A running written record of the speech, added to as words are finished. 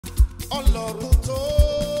Ọlọ́run tó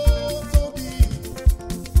tóbi,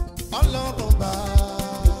 Ọlọ́run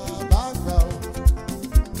bàbá àgbà o.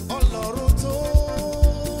 Ọlọ́run tó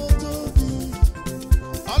tóbi,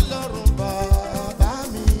 Ọlọ́run bàbá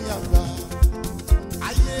mi àgbà.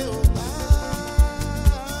 Ayé ò bá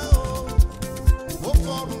o, ó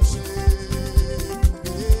fọ́run ṣe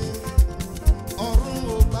ibùgbé. Ọ̀run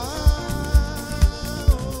ò bá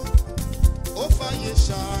o, ó fàyè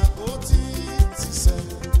ṣàkótì tìṣẹ́.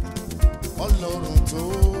 Ọlọ́run tó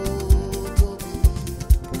tóbi,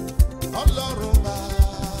 Ọlọ́run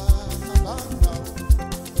bàbá àgbà.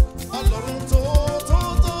 Ọlọ́run tó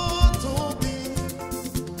tóbi,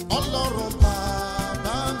 Ọlọ́run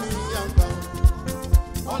bàbá mi àgbà.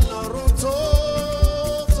 Ọlọ́run tó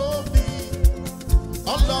tóbi,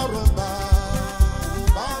 Ọlọ́run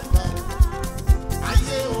bàbá àgbà.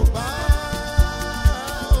 Ayé ò bá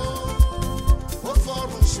o, ó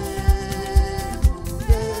fọ́run ṣe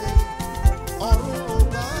ibùgbé. Ọ̀run ò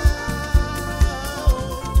bá o,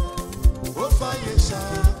 ó fàyè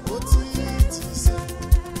ṣàkótì tìṣẹ́.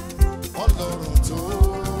 Ọlọ́run tó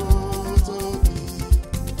tóbi,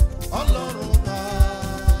 Ọlọ́run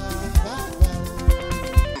bàbá àgbà.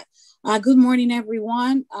 Good morning,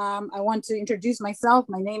 everyone. I want to introduce myself.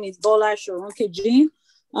 My name is Bola Shorunke-Jean.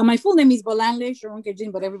 My full name is Bola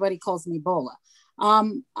Shorunke-Jean, but everybody calls me Bola.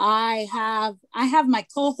 I have my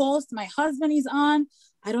co-host. My husband is on.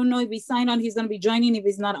 I don't know if he signed on. He's going to be joining if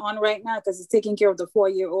he's not on right now because he's taking care of the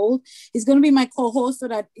 4-year-old. He's going to be my co-host so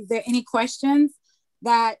that if there are any questions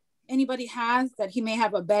that anybody has that he may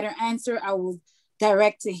have a better answer, I will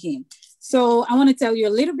direct to him. So I want to tell you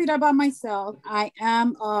a little bit about myself. I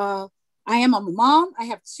am a mom. I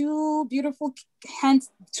have two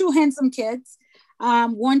handsome kids,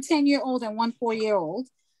 one 10-year-old and one 4-year-old.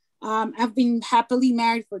 I've been happily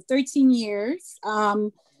married for 13 years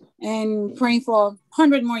and praying for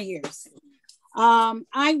 100 more years.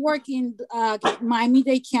 I work in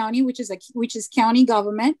Miami-Dade County, which is county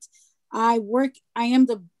government. I am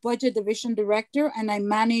the budget division director, and I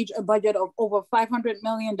manage a budget of over $500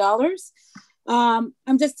 million.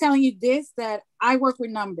 I'm just telling you this, that I work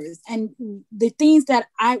with numbers, and the things that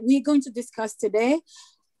we're going to discuss today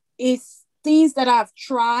is things that I've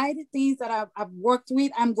tried, things that I've worked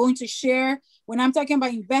with. I'm going to share. When I'm talking about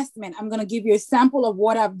investment, I'm going to give you a sample of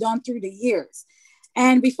what I've done through the years.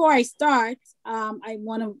 And before I start,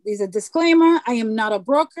 there's a disclaimer. I am not a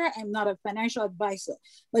broker. I'm not a financial advisor,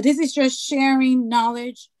 but this is just sharing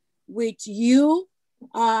knowledge with you.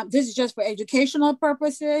 This is just for educational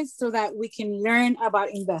purposes so that we can learn about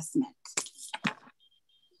investment.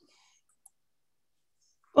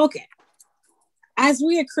 Okay. As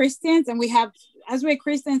we are Christians, I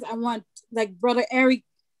want, like Brother Eric,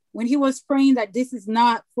 when he was praying, that this is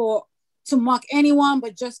not to mock anyone,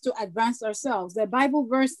 but just to advance ourselves. The Bible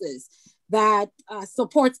verses that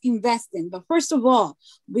supports investing. But first of all,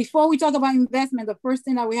 before we talk about investment, the first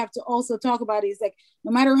thing that we have to also talk about is, like,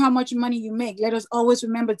 no matter how much money you make, let us always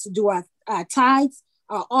remember to do our tithes,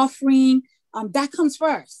 our offering. That comes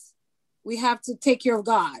first. We have to take care of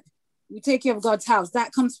God. We take care of God's house.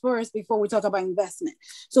 That comes first before we talk about investment.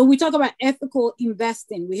 So we talk about ethical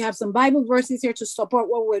investing. We have some Bible verses here to support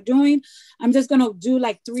what we're doing. I'm just going to do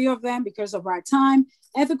like 3 of them because of our time.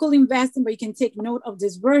 Ethical investing, but you can take note of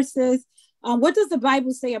these verses. What does the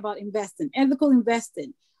Bible say about investing? Ethical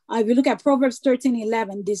investing. If you look at Proverbs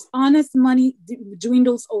 13:11, dishonest money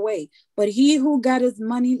dwindles away, but he who gathers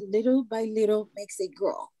money little by little makes it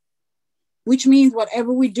grow. Which means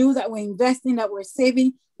whatever we do, that we're investing, that we're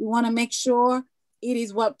saving, we want to make sure it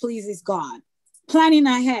is what pleases God. Planning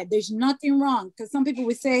ahead, there's nothing wrong, because some people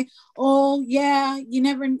will say, oh yeah,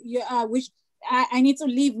 I need to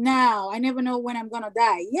leave now. I never know when I'm going to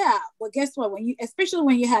die. Yeah, but guess what? Especially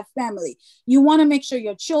when you have family, you want to make sure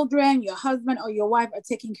your children, your husband or your wife are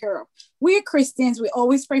taken care of. We're Christians. We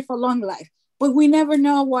always pray for long life, but we never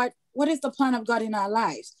know what is the plan of God in our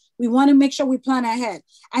lives. We want to make sure we plan ahead.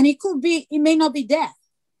 And it may not be death.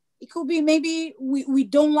 It could be maybe we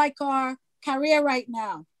don't like our career right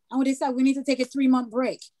now, and we decide we need to take a 3-month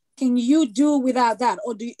break. Can you do without that?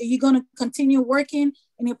 Or are you going to continue working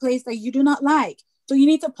in a place that you do not like? So you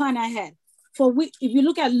need to plan ahead. If you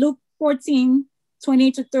look at Luke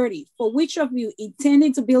 14:28-30, for which of you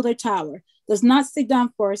intending to build a tower does not sit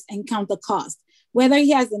down first and count the cost, whether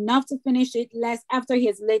he has enough to finish it, lest after he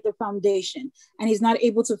has laid the foundation and he's not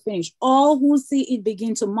able to finish, all who see it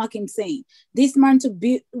begin to mock him, saying, this man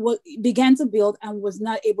began to build and was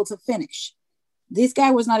not able to finish. This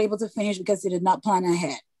guy was not able to finish because he did not plan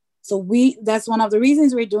ahead. So that's one of the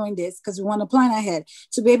reasons we're doing this, because we want to plan ahead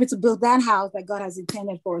to be able to build that house that God has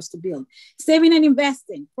intended for us to build. Saving and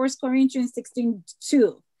investing, 1 Corinthians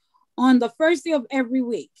 16:2. On the first day of every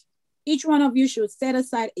week, each one of you should set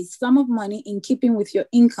aside a sum of money in keeping with your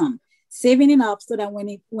income, saving it up so that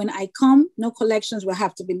when I come, no collections will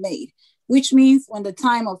have to be made, which means when the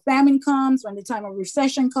time of famine comes, when the time of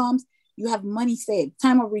recession comes, you have money saved.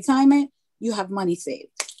 Time of retirement, you have money saved.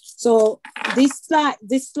 So this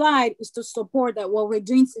slide is to support that what we're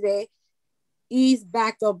doing today is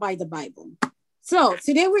backed up by the Bible. So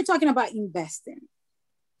today we're talking about investing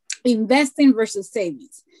versus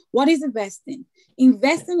savings. What is investing?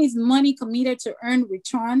 Investing is money committed to earn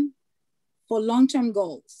return for long-term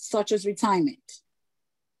goals, such as retirement.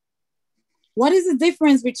 What is the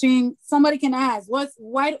difference between, somebody can ask, why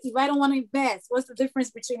if I don't want to invest, what's the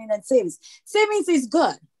difference between it and savings? Savings is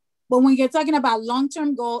good, but when you're talking about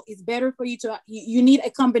long-term goal, it's better for you to, you need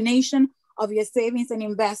a combination of your savings and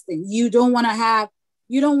investing. You don't want to have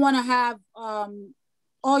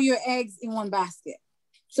all your eggs in one basket.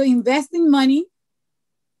 So investing money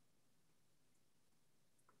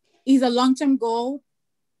is a long-term goal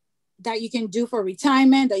that you can do for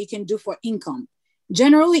retirement, that you can do for income.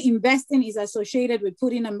 Generally, investing is associated with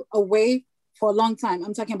putting them away for a long time.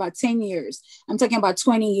 I'm talking about 10 years. I'm talking about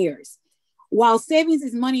 20 years. While savings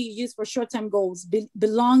is money you use for short-term goals,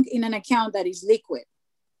 belong in an account that is liquid.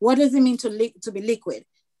 What does it mean to be liquid?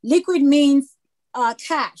 Liquid means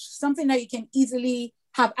cash, something that you can easily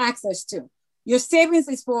have access to. Your savings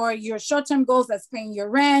is for your short-term goals, that's paying your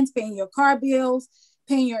rent, paying your car bills,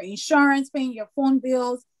 paying your insurance, paying your phone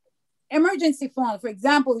bills. Emergency fund, for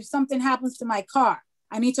example, if something happens to my car,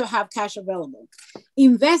 I need to have cash available.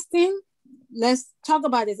 Investing, let's talk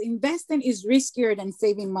about this. Investing is riskier than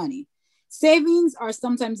saving money. Savings are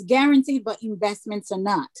sometimes guaranteed, but investments are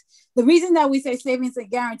not. The reason that we say savings are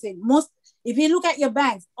guaranteed, if you look at your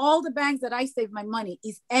banks, all the banks that I save my money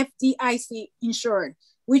is FDIC insured,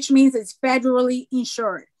 which means it's federally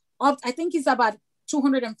insured. I think it's about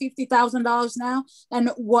 $250,000 now.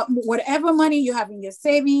 And whatever money you have in your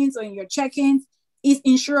savings or in your check-ins is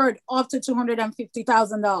insured up to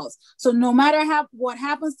 $250,000. So no matter what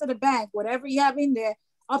happens to the bank, whatever you have in there,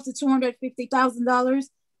 up to $250,000,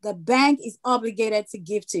 the bank is obligated to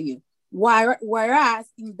give to you. Whereas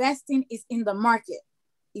investing is in the market.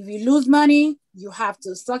 If you lose money, you have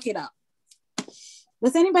to suck it up.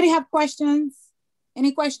 Does anybody have questions?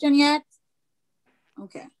 Any question yet?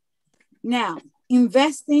 Okay. Now,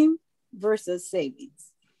 investing versus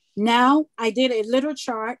savings. Now, I did a little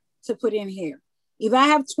chart to put in here. If I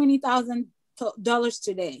have $20,000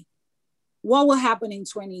 today, what will happen in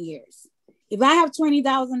 20 years? If I have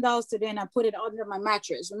 $20,000 today and I put it under my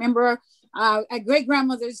mattress, remember, our great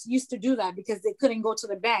grandmothers used to do that because they couldn't go to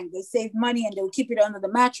the bank. They saved money and they would keep it under the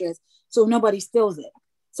mattress so nobody steals it.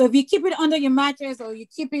 So if you keep it under your mattress or you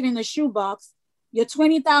keep it in a shoebox, your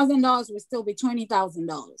 $20,000 will still be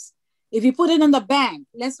 $20,000. If you put it in the bank,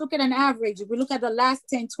 let's look at an average. If we look at the last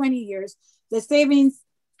 10, 20 years, the savings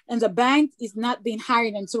in the bank is not being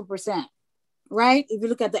higher than 2%, right? If you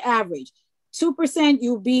look at the average, 2%,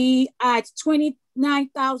 you'll be at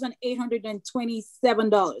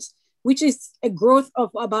 $29,827, which is a growth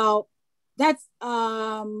of about, that's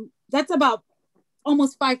about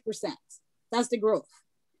almost 5%. That's the growth.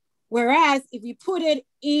 Whereas if you put it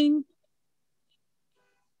in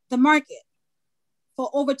the market for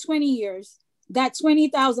over 20 years, that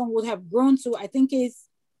 20,000 would have grown to, I think is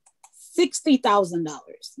 $60,000.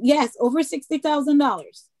 Yes, over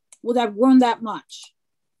 $60,000 would have grown that much.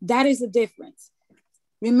 That is the difference.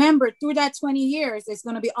 Remember, through that 20 years, there's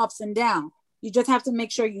going to be ups and downs. You just have to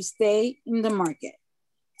make sure you stay in the market.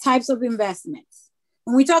 Types of investments.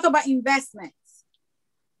 When we talk about investments,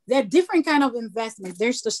 there are different kinds of investments.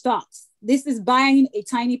 There's the stocks. This is buying a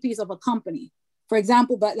tiny piece of a company. For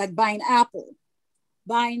example, but like buying Apple,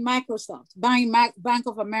 buying Microsoft, buying Bank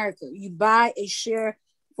of America. You buy a share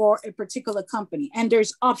for a particular company, and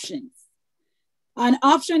there's options. An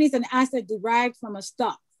option is an asset derived from a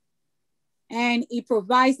stock, and it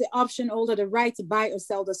provides the option holder the right to buy or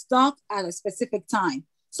sell the stock at a specific time.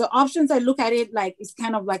 So options, I look at it like it's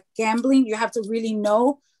kind of like gambling. You have to really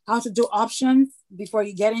know how to do options before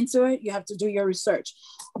you get into it. You have to do your research.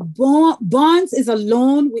 Bonds is a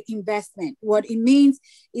loan with investment. What it means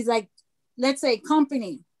is like, let's say a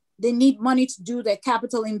company, they need money to do their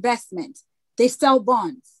capital investment. They sell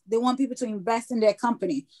bonds. They want people to invest in their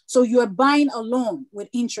company. So you're buying a loan with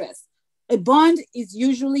interest. A bond is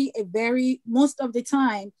usually most of the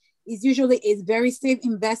time, is usually a very safe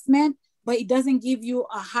investment, but it doesn't give you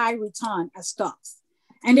a high return as stocks.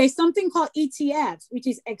 And there's something called ETFs, which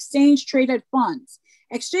is exchange traded funds.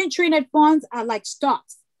 Exchange traded funds are like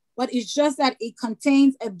stocks, but it's just that it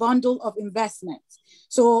contains a bundle of investments.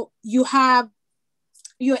 So you have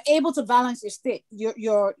you're able to balance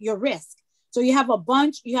your risk. So you have a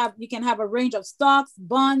bunch, you can have a range of stocks,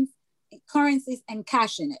 bonds, currencies, and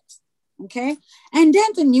cash in it. Okay. And then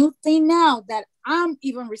the new thing now that I'm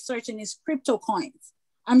even researching is crypto coins.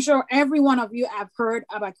 I'm sure every one of you have heard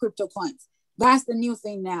about crypto coins. That's the new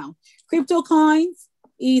thing now. Crypto coins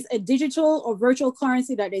is a digital or virtual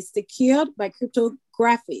currency that is secured by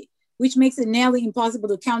cryptography, which makes it nearly impossible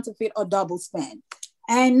to counterfeit or double spend.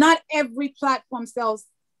 And not every platform sells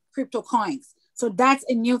crypto coins. So that's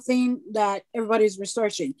a new thing that everybody's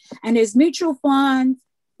researching. And there's mutual funds,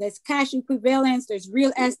 there's cash equivalents, there's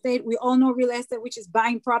real estate. We all know real estate, which is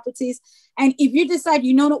buying properties. And if you decide,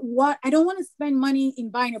 you know what, I don't want to spend money in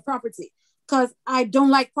buying a property because I don't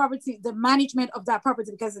like property, the management of that property,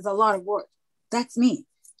 because it's a lot of work. That's me.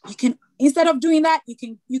 You can, instead of doing that, you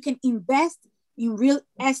can invest in real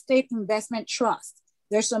estate investment trust.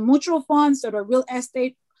 There's some mutual funds that are real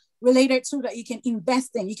estate related to that you can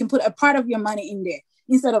invest in. You can put a part of your money in there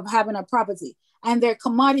instead of having a property. And they're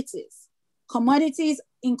commodities. Commodities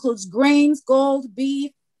includes grains, gold,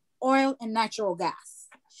 beef, oil, and natural gas.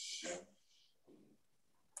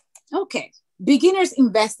 Okay, beginners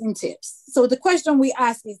investing tips. So the question we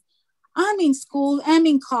ask is, I'm in school, I'm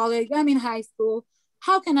in college, I'm in high school.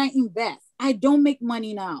 How can I invest? I don't make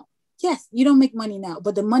money now. Yes, you don't make money now,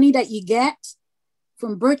 but the money that you get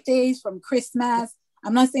from birthdays, from Christmas,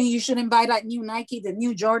 I'm not saying you shouldn't buy that new Nike, the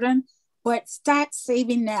new Jordan, but start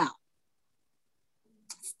saving now.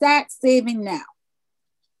 Start saving now.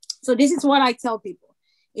 So this is what I tell people.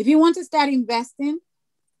 If you want to start investing,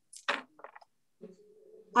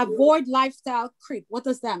 avoid lifestyle creep. What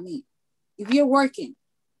does that mean? If you're working,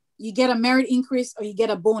 you get a merit increase or you get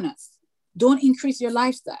a bonus. Don't increase your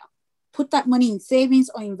lifestyle. Put that money in savings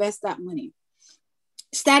or invest that money.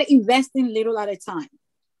 Start investing little at a time.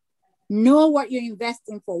 Know what you're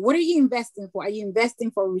investing for. What are you investing for? Are you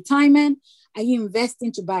investing for retirement? Are you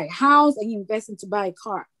investing to buy a house? Are you investing to buy a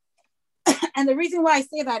car? And the reason why I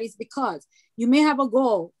say that is because you may have a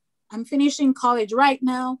goal. I'm finishing college right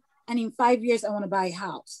now, and in 5 years, I want to buy a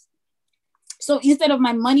house. So instead of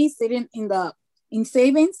my money sitting in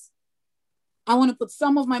savings, I want to put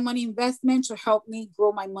some of my money investment to help me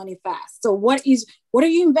grow my money fast. So what are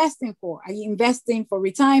you investing for? Are you investing for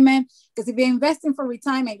retirement? Because if you're investing for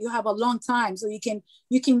retirement, you have a long time. So you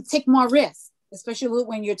can take more risks, especially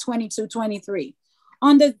when you're 22, 23.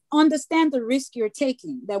 Understand the risk you're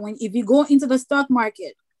taking, that if you go into the stock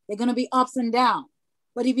market, they're going to be ups and downs.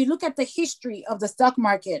 But if you look at the history of the stock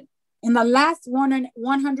market, in the last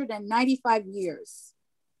 195 years,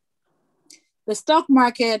 the stock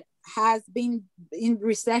market has been in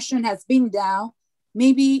recession, has been down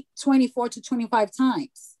maybe 24 to 25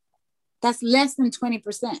 times. That's less than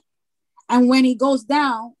 20%. And when it goes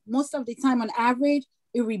down, most of the time on average,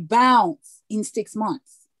 it rebounds in 6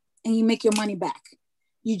 months and you make your money back.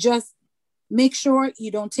 You just make sure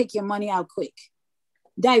you don't take your money out quick.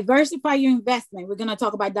 Diversify your investment. We're going to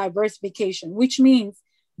talk about diversification, which means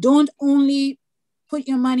don't only put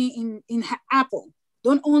your money in Apple.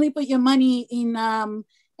 Don't only put your money in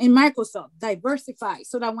Microsoft. Diversify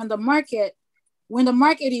so that when the market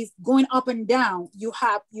is going up and down, you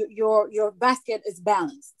have your basket is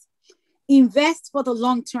balanced. Invest for the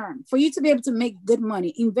long term. For you to be able to make good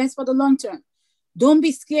money, invest for the long term. Don't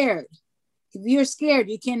be scared. If you're scared,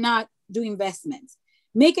 you cannot do investments.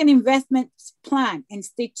 Make an investment plan and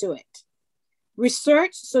stick to it.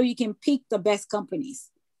 Research so you can pick the best companies.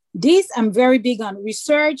 This I'm very big on.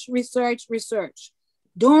 Research.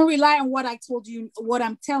 Don't rely on what I told you, what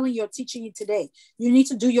I'm telling you or teaching you today. You need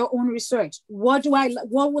to do your own research. What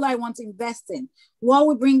will I want to invest in? What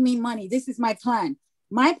will bring me money? This is my plan.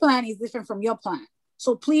 My plan is different from your plan.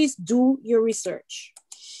 So please do your research.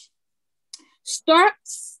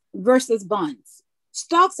 Stocks versus bonds.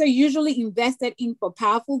 Stocks are usually invested in for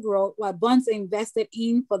powerful growth, while bonds are invested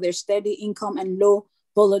in for their steady income and low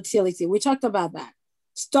volatility. We talked about that.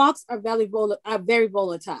 Stocks are very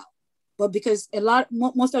volatile. But because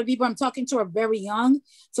most of the people I'm talking to are very young,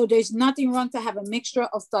 so there's nothing wrong to have a mixture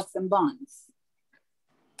of stocks and bonds.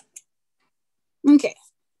 Okay,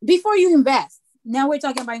 before you invest, now we're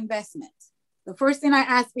talking about investment. The first thing I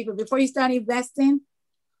ask people before you start investing,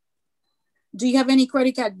 do you have any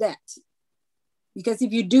credit card debt? Because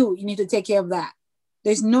if you do, you need to take care of that.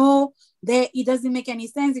 It doesn't make any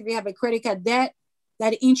sense if you have a credit card debt,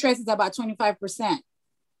 that interest is about 25%.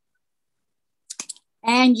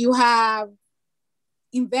 And you have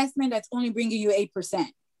investment that's only bringing you 8%.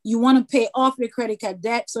 You want to pay off your credit card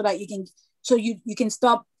debt so that you can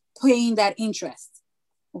stop paying that interest.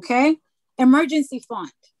 Okay? Emergency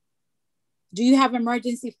fund. Do you have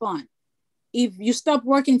emergency fund? If you stop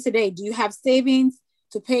working today, do you have savings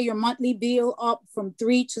to pay your monthly bill up from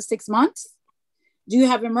 3 to 6 months? Do you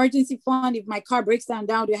have emergency fund? If my car breaks down,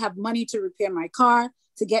 do you have money to repair my car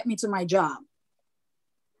to get me to my job?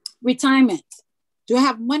 Retirement. Do you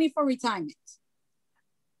have money for retirement?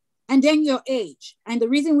 And then your age. And the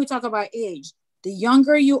reason we talk about age, the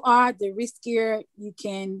younger you are, the riskier you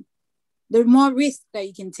can, the more risk that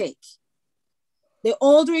you can take. The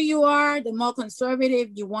older you are, the more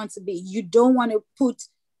conservative you want to be. You don't want to put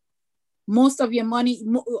most of your money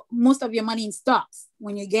in stocks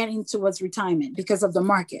when you're getting towards retirement because of the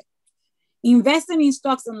market. Investing in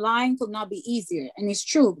stocks online could not be easier. And it's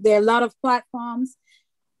true. There are a lot of platforms.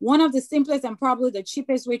 One of the simplest and probably the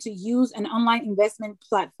cheapest way to use an online investment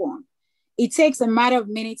platform. It takes a matter of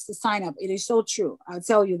minutes to sign up. It is so true. I'll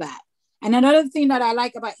tell you that. And another thing that I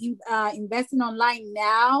like about investing online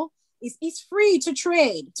now is it's free to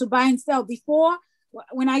trade, to buy and sell. Before,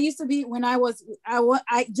 when I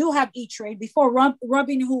do have E-Trade before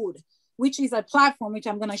Robinhood, which is a platform which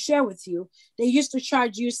I'm going to share with you. They used to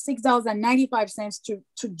charge you $6.95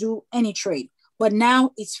 to do any trade, but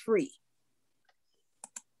now it's free.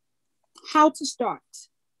 How to start?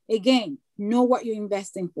 Again, know what you're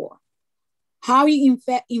investing for. How you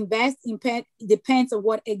invest depends on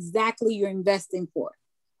what exactly you're investing for.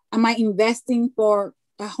 Am I investing for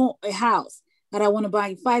a house that I want to buy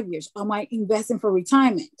in 5 years? Am I investing for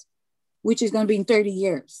retirement, which is going to be in 30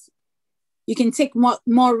 years? You can take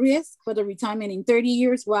more risk for the retirement in 30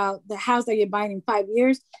 years, while the house that you're buying in 5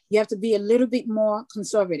 years, you have to be a little bit more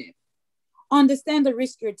conservative. Understand the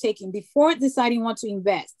risk you're taking. Before deciding what to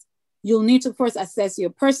invest, you'll need to first assess your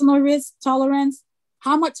personal risk tolerance.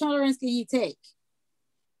 How much tolerance can you take?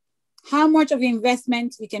 How much of your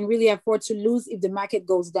investment you can really afford to lose if the market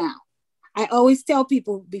goes down? I always tell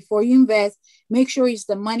people before you invest, make sure it's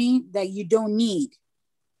the money that you don't need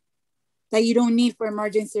for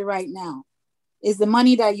emergency right now. It's the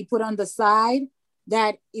money that you put on the side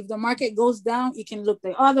that if the market goes down, you can look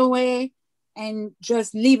the other way and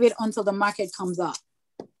just leave it until the market comes up.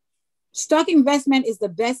 Stock investment is the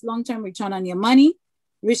best long-term return on your money.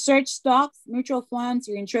 Research stocks, mutual funds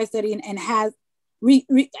you're interested in, and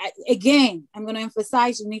again, I'm going to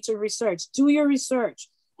emphasize you need to research. Do your research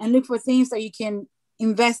and look for things that you can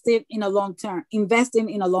invest in a long term.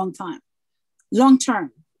 Long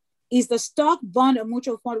term. Is the stock, bond, or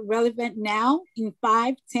mutual fund relevant now in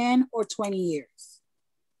 5, 10, or 20 years?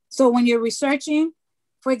 So when you're researching,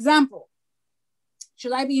 for example,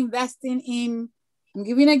 should I be investing in, I'm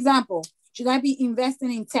giving an example. Should I be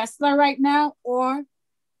investing in Tesla right now or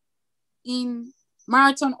in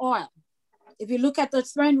Marathon Oil? If you look at the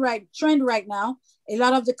trend right now, a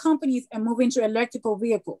lot of the companies are moving to electrical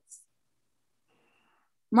vehicles.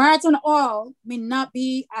 Marathon Oil may not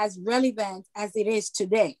be as relevant as it is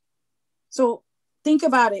today. So think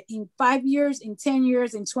about it. In 5 years, in 10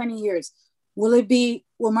 years, in 20 years, will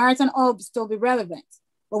Marathon Oil still be relevant?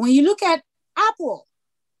 But when you look at Apple,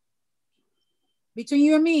 between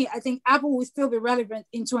you and me, I think Apple will still be relevant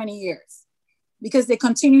in 20 years because they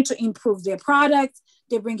continue to improve their products.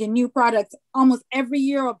 They bring in new products almost every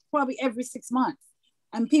year or probably every 6 months.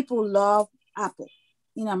 And people love Apple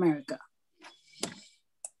in America.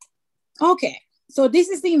 Okay, so this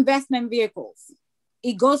is the investment vehicles.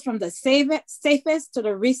 It goes from the safest to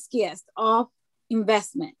the riskiest of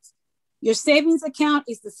investments. Your savings account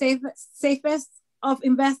is the safest of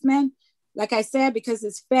investment, like I said, because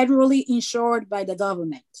it's federally insured by the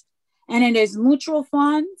government. And then there's mutual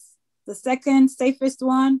funds, the second safest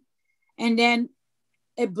one. And then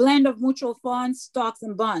a blend of mutual funds, stocks,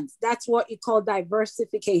 and bonds. That's what you call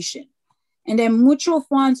diversification. And then mutual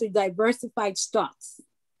funds with diversified stocks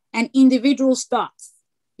and individual stocks.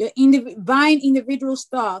 Buying individual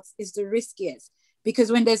stocks is the riskiest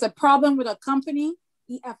because when there's a problem with a company,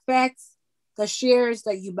 it affects the shares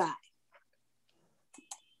that you buy.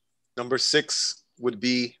 Number 6 would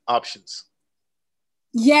be options.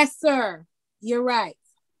 Yes, sir. You're right.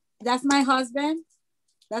 That's my husband.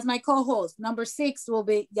 That's my co-host. Number 6 will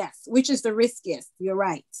be, yes, which is the riskiest. You're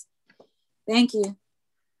right. Thank you.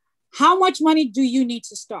 How much money do you need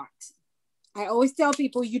to start? I always tell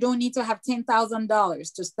people you don't need to have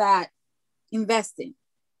 $10,000 to start investing.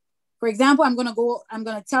 For example, I'm going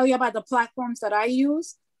to tell you about the platforms that I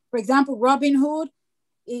use. For example, Robinhood,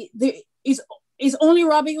 it's only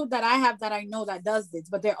Robinhood that I have that I know that does this,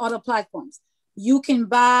 but there are other platforms. You can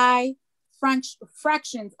buy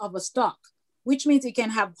fractions of a stock, which means you can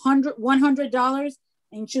have $100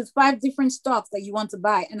 and choose 5 different stocks that you want to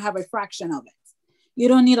buy and have a fraction of it. You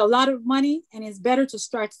don't need a lot of money, and it's better to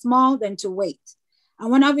start small than to wait. And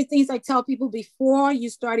one of the things I tell people before you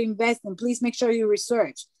start investing, please make sure you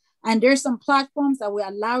research. And there's some platforms that will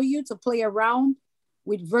allow you to play around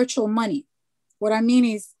with virtual money. What I mean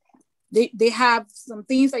is they have some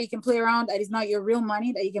things that you can play around that is not your real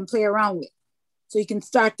money that you can play around with. So you can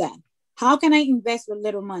start that. How can I invest with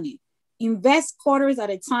little money? Invest quarters at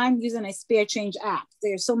a time using a spare change app.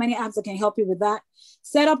 There's so many apps that can help you with that.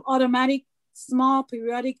 Set up automatic small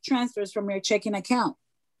periodic transfers from your checking account.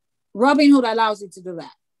 Robinhood allows you to do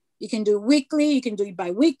that. You can do it weekly, you can do it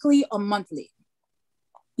bi-weekly or monthly.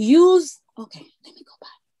 Okay, let me go back.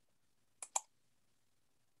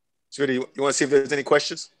 Sweetie, you want to see if there's any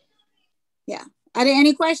questions? Yeah. Are there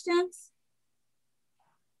any questions?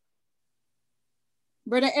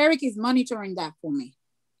 Brother Eric is monitoring that for me.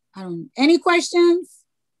 Any questions?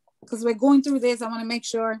 Because we're going through this. I want to make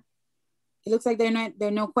sure. It looks like there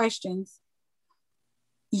are no questions.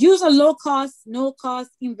 Use a low cost, no cost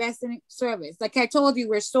investing service. Like I told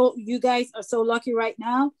you, you guys are so lucky right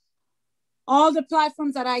now. All the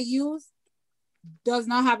platforms that I use does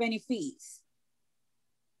not have any fees.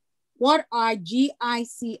 What are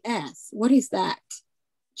GICS? What is that?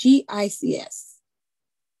 GICS.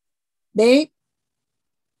 Babe,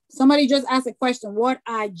 somebody just asked a question. What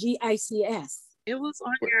are GICS? It was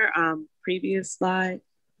on your previous slide.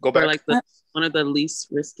 Go back. Like one of the least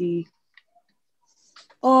risky.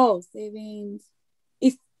 Oh, savings.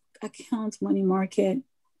 It's account money market.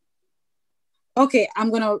 Okay,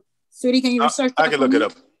 Sweetie, can you research that? I can look it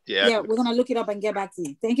up. Yeah, we're going to look it up and get back to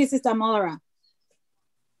you. Thank you, Sister Molara.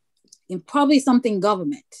 And probably something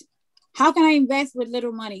government. How can I invest with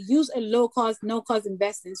little money? Use a low cost, no cost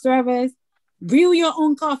investing service. Brew your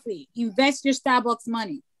own coffee. Invest your Starbucks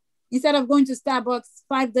money. Instead of going to Starbucks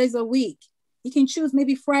 5 days a week, you can choose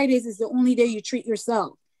maybe Fridays is the only day you treat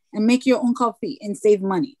yourself and make your own coffee and save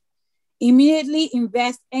money. Immediately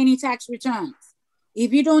invest any tax returns.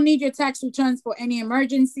 If you don't need your tax returns for any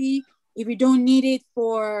emergency, if you don't need it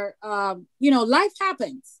for, life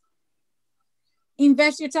happens.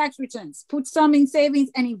 Invest your tax returns. Put some in savings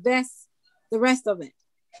and invest the rest of it.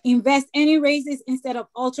 Invest any raises instead of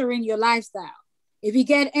altering your lifestyle. If you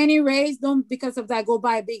get any raise, don't because of that go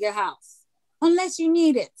buy a bigger house unless you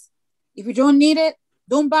need it. If you don't need it,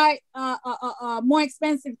 don't buy a more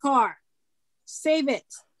expensive car. Save it.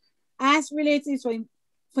 Ask relatives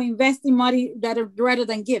for investing money that are rather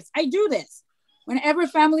than gifts. I do this. Whenever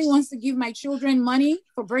family wants to give my children money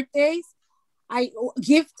for birthdays, I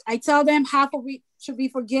tell them half of it should be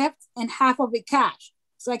for gifts and half of it cash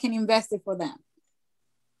so I can invest it for them.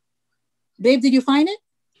 Babe, did you find it?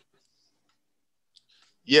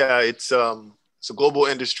 Yeah, it's a global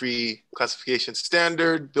industry classification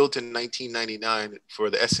standard built in 1999 for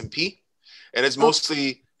the S&P, and it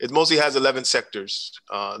mostly has 11 sectors,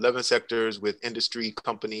 11 sectors with industry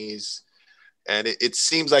companies, and it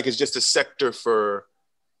seems like it's just a sector for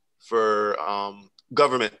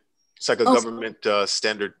government. It's like a government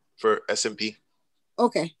standard for S&P.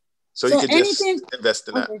 Okay. So you could just invest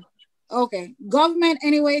in that. Okay. Government,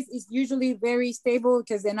 anyways, is usually very stable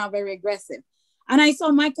because they're not very aggressive. And I saw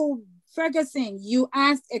Michael Ferguson, you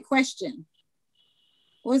asked a question.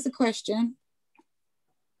 What was the question?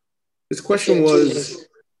 This question was...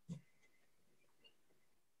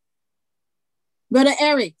 Brother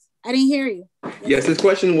Eric, I didn't hear you. Yes, this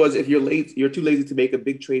question was, if you're too lazy to make a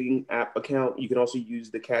big trading app account, you can also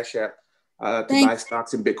use the Cash App to buy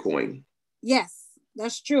stocks in Bitcoin. Yes,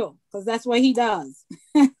 that's true, because that's what he does.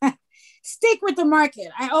 Stick with the market.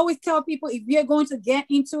 I always tell people, if you're going to get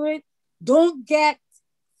into it, don't get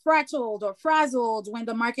frazzled when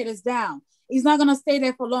the market is down. It's not going to stay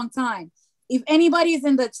there for a long time. If anybody is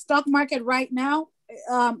in the stock market right now,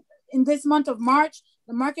 in this month of March,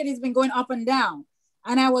 the market has been going up and down.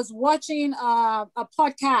 And I was watching a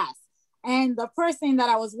podcast, and the person that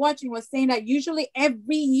I was watching was saying that usually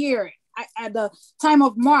every year at the time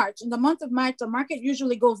of March, in the month of March, the market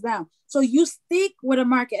usually goes down. So you stick with the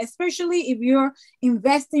market, especially if you're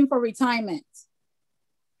investing for retirement.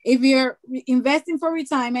 If you're investing for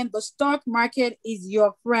retirement, the stock market is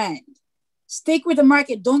your friend. Stick with the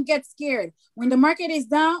market. Don't get scared. When the market is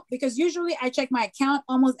down, because usually I check my account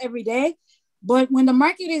almost every day, but when the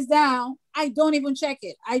market is down, I don't even check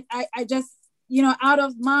it. I just, out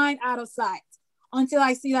of mind, out of sight until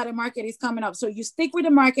I see that the market is coming up. So you stick with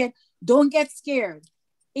the market. Don't get scared.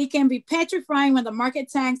 It can be petrifying when the market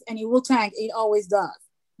tanks, and it will tank. It always does.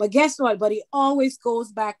 But guess what? But it always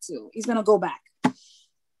goes back to, it's going to go back.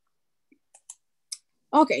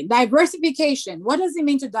 Okay, diversification. What does it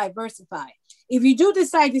mean to diversify? If you do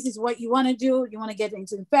decide this is what you want to do, you want to get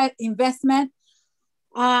into investment,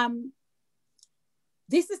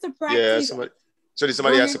 this is the practice. Yeah,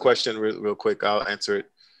 somebody asked a question real quick. I'll answer it.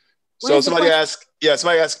 So somebody asked,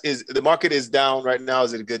 is the market is down right now?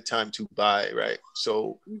 Is it a good time to buy, right?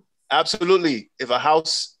 So Absolutely. If a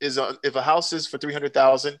house is for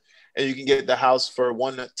 300,000 and you can get the house for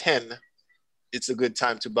 110, it's a good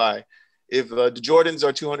time to buy. If the Jordans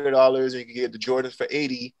are $200 and you can get the Jordans for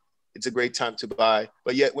 80, it's a great time to buy.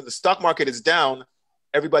 But yet when the stock market is down,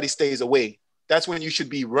 everybody stays away. That's when you should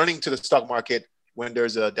be running to the stock market when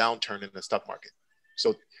there's a downturn in the stock market.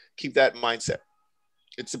 So keep that mindset.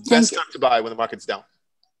 It's the best time to buy when the market's down.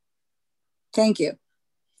 Thank you.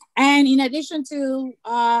 And in addition to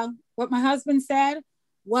what my husband said,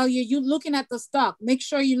 while you're looking at the stock, make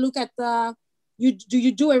sure you look at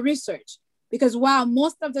you do a research. Because while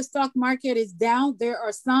most of the stock market is down, there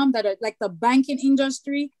are some that are like the banking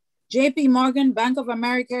industry. JP Morgan, Bank of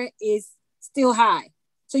America is still high.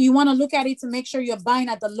 So you want to look at it to make sure you're buying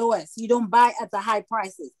at the lowest. You don't buy at the high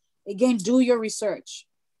prices. Again, do your research.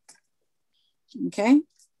 Okay.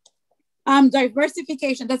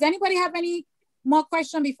 Diversification. Does anybody have any more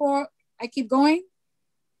question before I keep going?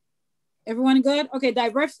 Everyone good? Okay,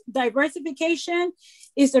 diversification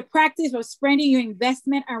is the practice of spreading your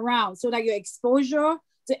investment around so that your exposure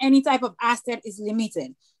to any type of asset is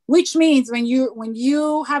limited. Which means when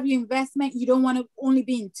you have your investment, you don't want to only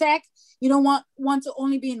be in tech. You don't want to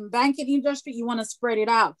only be in banking industry. You want to spread it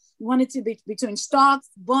out. You want it to be between stocks,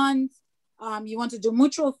 bonds. You want to do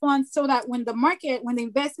mutual funds so that when the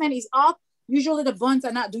investment is up, usually the bonds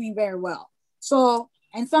are not doing very well. So,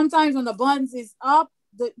 and sometimes when the bonds is up,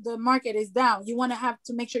 the market is down. You want to have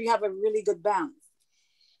to make sure you have a really good balance.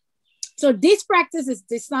 So this practice is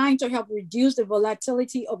designed to help reduce the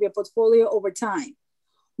volatility of your portfolio over time.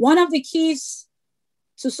 One of the keys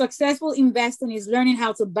to successful investing is learning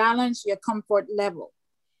how to balance your comfort level.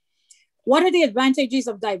 What are the advantages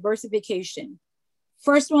of diversification?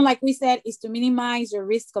 First one, like we said, is to minimize your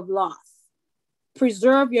risk of loss.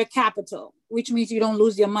 Preserve your capital, which means you don't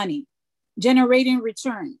lose your money. Generating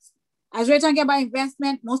returns. As we're talking about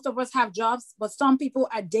investment, most of us have jobs, but some people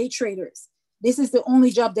are day traders. This is the only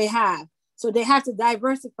job they have. So they have to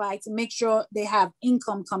diversify to make sure they have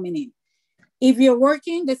income coming in. If you're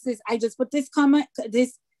working, I just put this comment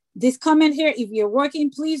here. If you're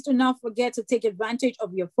working, please do not forget to take advantage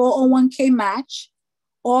of your 401k match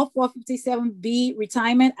or 457B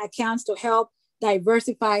retirement accounts to help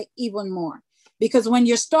diversify even more. Because when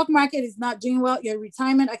your stock market is not doing well, your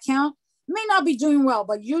retirement account may not be doing well,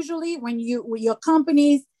 but usually when your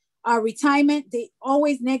companies are retirement, they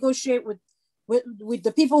always negotiate with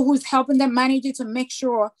the people who's helping them manage it to make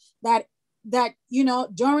sure that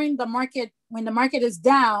during the market, when the market is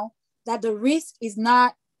down, that the risk is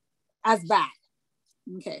not as bad.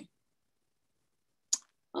 Okay.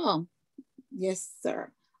 Oh, yes,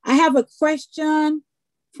 sir. I have a question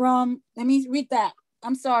from, let me read that.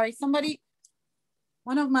 I'm sorry, somebody,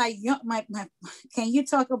 one of my can you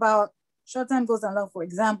talk about short-term goals and long, for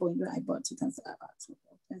example, I bought 2 times.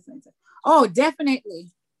 Oh,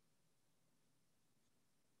 definitely.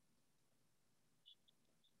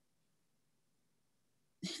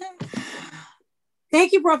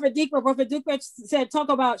 Thank you, Prophet Dikwa. Prophet Dikwa said, talk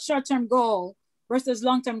about short-term goal versus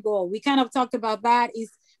long-term goal. We kind of talked about that. Is,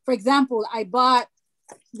 for example, the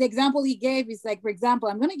example he gave is like, for example,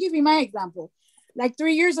 I'm going to give you my example. Like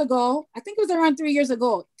 3 years ago, I think it was around 3 years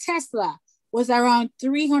ago, Tesla was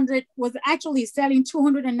was actually selling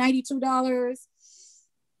 $292.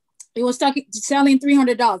 It was selling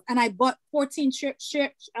 $300, and I bought 14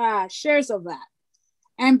 shares of that.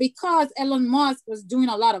 And because Elon Musk was doing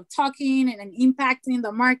a lot of talking and impacting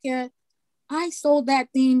the market, I sold that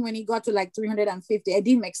thing when it got to like 350. I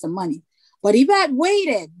did make some money. But if I had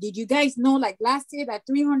waited, did you guys know like last year that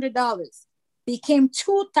 $300 became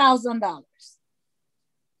 $2,000?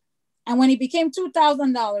 And when it became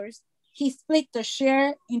 $2,000, he split the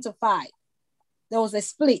share into 5. There was a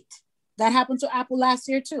split. That happened to Apple last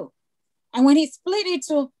year too. And when he split it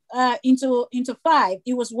into 5,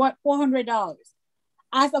 it was worth $400.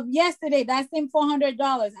 As of yesterday, that same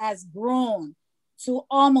 $400 has grown to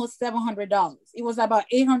almost $700. It was about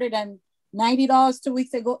 $890 2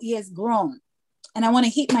 weeks ago. It has grown. And I want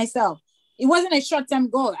to hit myself. It wasn't a short-term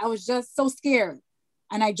goal. I was just so scared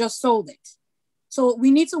and I just sold it. So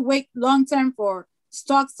we need to wait long-term for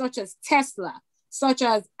stocks such as Tesla, such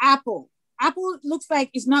as Apple. Apple looks like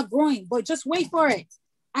it's not growing, but just wait for it.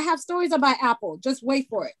 I have stories about Apple. Just wait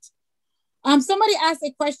for it. Somebody asked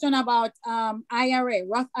a question about IRA,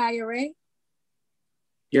 Roth IRA.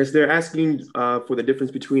 Yes, they're asking for the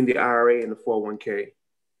difference between the IRA and the 401k.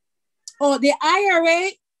 Oh, the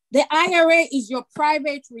IRA is your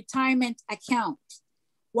private retirement account,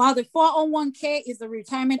 while the 401k is the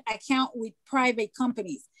retirement account with private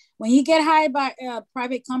companies. When you get hired by a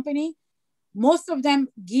private company, most of them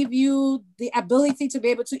give you the ability to be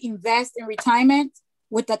able to invest in retirement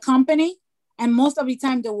with the company, and most of the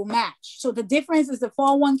time they will match. So the difference is the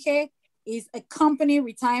 401k is a company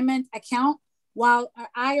retirement account, while an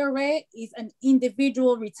IRA is an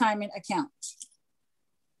individual retirement account.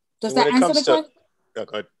 Does that answer the question? Yeah,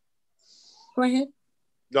 go ahead. Go ahead.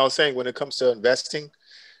 No, I was saying when it comes to investing,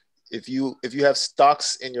 if you have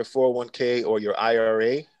stocks in your 401k or your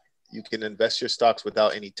IRA, you can invest your stocks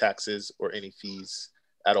without any taxes or any fees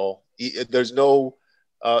at all. There's no,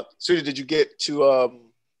 Suri, did you get to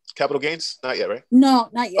capital gains? Not yet, right? No,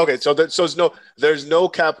 not yet. Okay, so there's no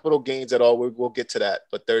capital gains at all. We'll get to that,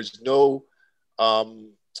 but there's no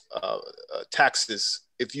taxes.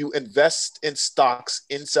 If you invest in stocks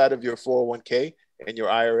inside of your 401k and your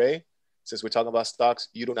IRA, since we're talking about stocks,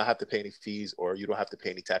 you do not have to pay any fees or you don't have to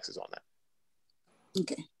pay any taxes on that.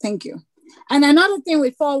 Okay, thank you. And another thing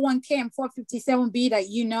with 401k and 457B that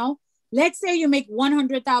let's say you make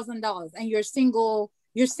 $100,000 and you're single.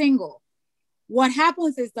 What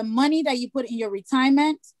happens is the money that you put in your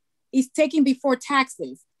retirement is taken before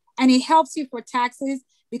taxes, and it helps you for taxes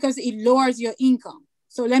because it lowers your income.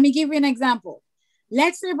 So let me give you an example.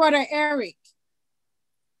 Let's say Brother Eric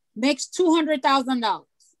makes $200,000,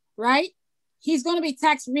 right? He's going to be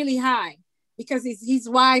taxed really high because it's his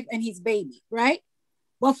wife and his baby, right?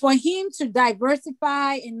 But for him to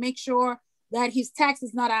diversify and make sure that his tax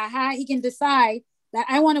is not that high, he can decide that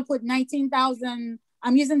I want to put $19,000.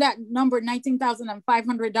 I'm using that number,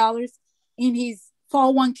 $19,500 in his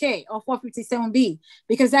 401k or 457B,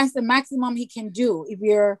 because that's the maximum he can do if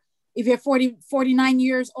you're 49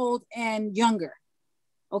 years old and younger.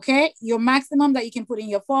 Okay, your maximum that you can put in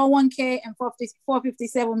your 401k and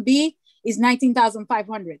 457B is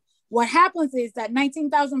 $19,500. What happens is that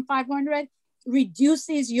 $19,500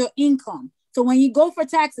 reduces your income. So when you go for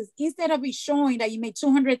taxes, instead of it showing that you made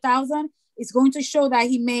 $200,000, it's going to show that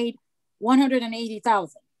he made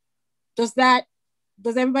 $180,000. Does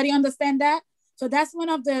everybody understand that? So that's one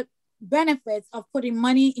of the benefits of putting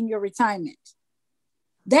money in your retirement.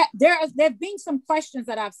 There've been some questions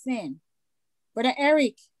that I've seen. Brother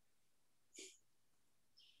Eric.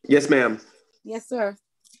 Yes, ma'am. Yes, sir.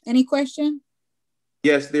 Any question?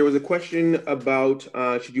 Yes, there was a question about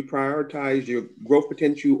should you prioritize your growth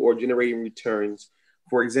potential or generating returns?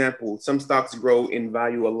 For example, some stocks grow in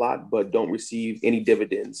value a lot but don't receive any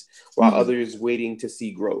dividends, while others waiting to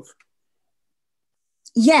see growth.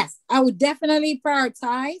 Yes, I would definitely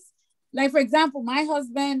prioritize. Like, for example, my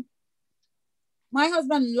husband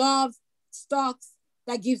loves stocks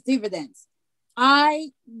that gives dividends.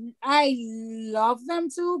 I love them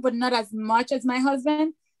too, but not as much as my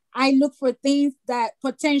husband. I look for things that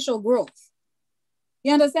potential growth.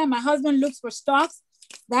 You understand? My husband looks for stocks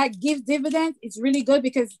that gives dividends. It's really good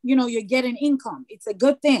because, you're getting income. It's a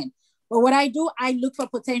good thing. But what I do, I look for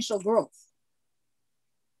potential growth.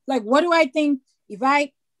 Like, what do I think if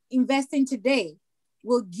I invest in today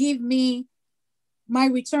will give me my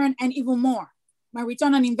return and even more? My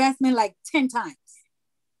return on investment like 10 times.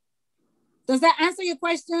 Does that answer your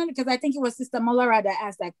question? Because I think it was Sister Molara that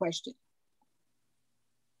asked that question.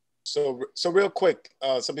 So real quick,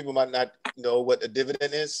 some people might not know what a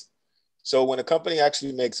dividend is. So when a company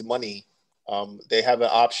actually makes money, they have an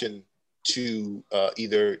option to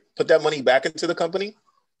either put that money back into the company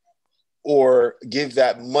or give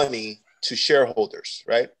that money to shareholders,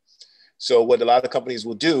 right? So what a lot of companies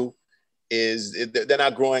will do is they're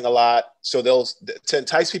not growing a lot. So to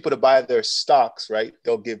entice people to buy their stocks, right?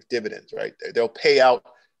 They'll give dividends, right? They'll pay out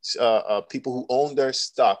people who own their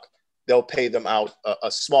stock. They'll pay them out a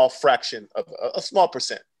small fraction of a small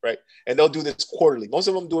percent, right? And they'll do this quarterly. Most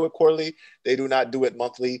of them do it quarterly. They do not do it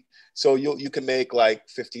monthly. So you can make like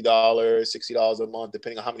 $50, $60 a month,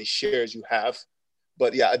 depending on how many shares you have.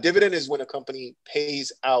 But yeah, a dividend is when a company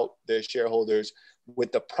pays out their shareholders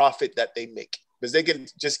with the profit that they make. Because they can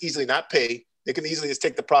just easily not pay. They can easily just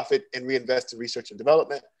take the profit and reinvest in research and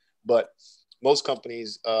development. But most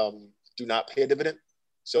companies do not pay a dividend.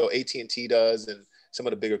 So AT&T does, and some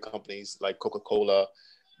of the bigger companies like Coca-Cola.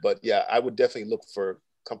 But yeah, I would definitely look for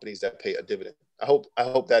companies that pay a dividend. I hope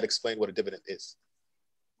that explained what a dividend is.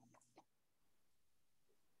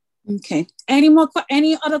 Okay.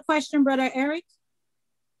 Any other question, Brother Eric?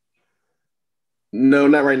 No,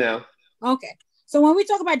 not right now. Okay. So when we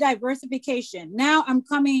talk about diversification, now I'm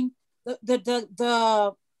coming I'm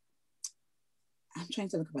trying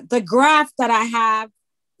to look about the graph that I have,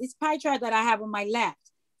 this pie chart that I have on my left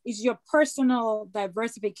is your personal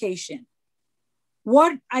diversification.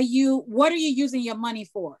 What are you using your money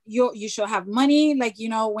for? You should have money, like,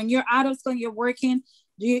 when you're out of school and you're working,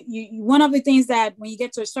 you one of the things that when you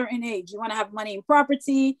get to a certain age, you want to have money in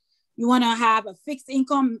property, You want to have a fixed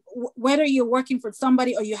income, whether you're working for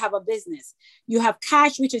somebody or you have a business. You have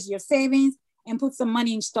cash, which is your savings, and put some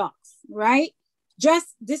money in stocks, right?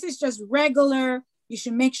 This is just regular. You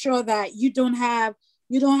should make sure that you don't have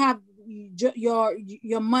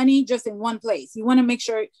your money just in one place. You want to make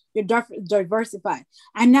sure you're diversified.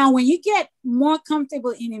 And now when you get more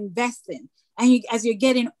comfortable in investing, and as you're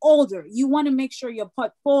getting older, you want to make sure your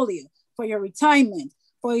portfolio for your retirement,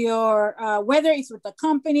 for your whether it's with the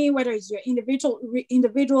company, whether it's your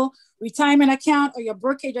individual retirement account or your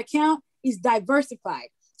brokerage account, is diversified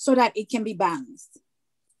so that it can be balanced.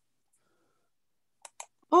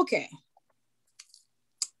 Okay.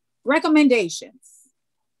 Recommendations.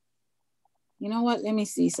 You know what? Let me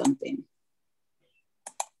see something.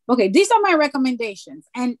 Okay, these are my recommendations.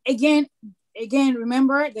 And again,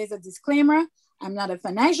 remember, there's a disclaimer. I'm not a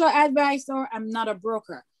financial advisor. I'm not a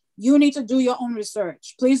broker. You need to do your own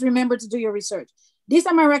research. Please remember to do your research. These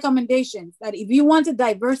are my recommendations that if you want to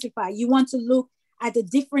diversify, you want to look at the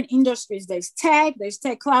different industries. There's tech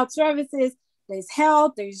cloud services, there's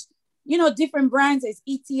health, there's, different brands, there's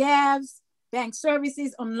ETFs, bank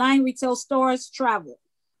services, online retail stores, travel.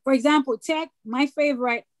 For example, tech, my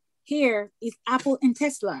favorite here is Apple and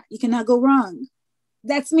Tesla. You cannot go wrong.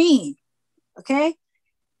 That's me, okay?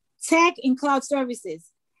 Tech and cloud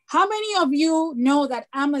services. How many of you know that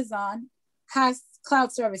Amazon has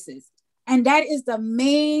cloud services? And that is the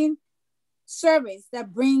main service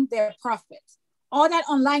that brings their profit. All that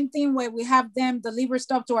online thing where we have them deliver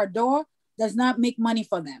stuff to our door does not make money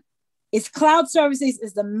for them. It's cloud services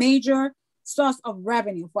is the major source of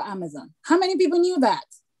revenue for Amazon. How many people knew that?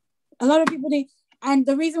 A lot of people did. And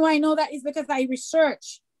the reason why I know that is because I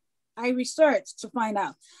researched to find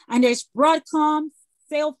out. And there's Broadcom,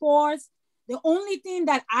 Salesforce. The only thing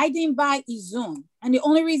that I didn't buy is Zoom. And the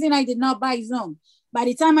only reason I did not buy Zoom, by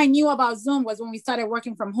the time I knew about Zoom was when we started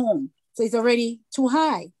working from home. So it's already too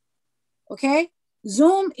high, okay?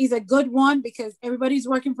 Zoom is a good one because everybody's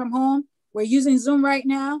working from home. We're using Zoom right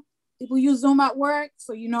now. People use Zoom at work,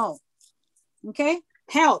 so you know, okay?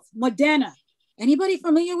 Health, Moderna. Anybody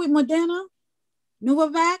familiar with Moderna?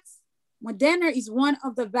 Novavax? Moderna is one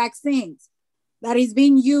of the vaccines that is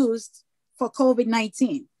being used for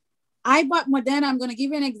COVID-19. I bought Moderna. I'm going to give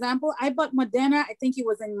you an example. I bought Moderna, I think it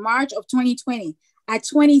was in March of 2020 at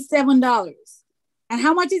 $27. And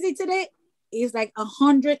how much is it today? It's like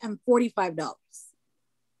 $145.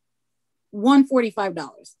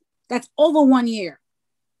 $145. That's over 1 year.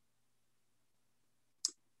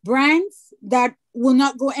 Brands that will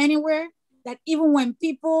not go anywhere, that even when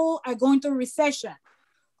people are going through recession,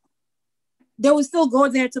 they will still go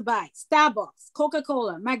there to buy. Starbucks,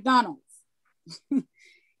 Coca-Cola, McDonald's.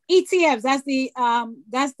 ETFs,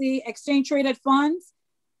 that's the exchange traded funds.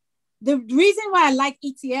 The reason why I like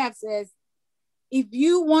ETFs is if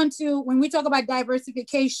you want to, when we talk about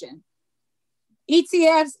diversification,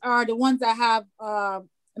 ETFs are the ones that have a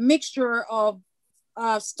mixture of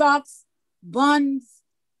stocks, bonds,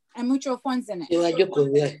 and mutual funds in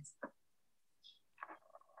it.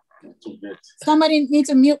 Somebody needs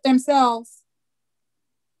to mute themselves.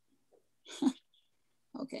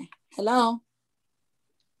 Okay, hello.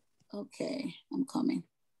 Okay, I'm coming.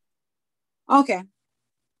 Okay,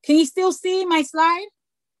 can you still see my slide?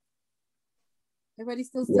 Everybody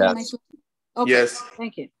still see my slide? Okay. Yes.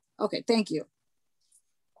 Thank you. Okay, thank you.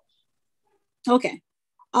 Okay.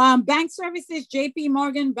 Bank services, JP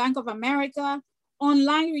Morgan, Bank of America.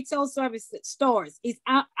 Online retail services, stores is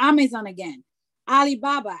Amazon again.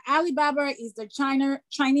 Alibaba. Alibaba is the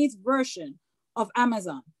Chinese version of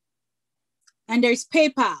Amazon. And there's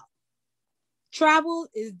PayPal. Travel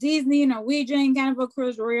is Disney, Norwegian, Carnival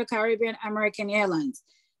Cruise, Royal Caribbean, American Airlines.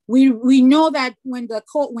 We know that when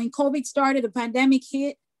COVID started, the pandemic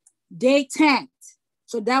hit, they tanked.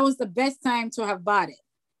 So that was the best time to have bought it.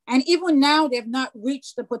 And even now, they've not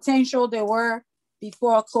reached the potential they were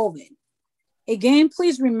before COVID. Again,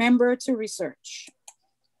 please remember to research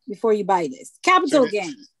before you buy this. Capital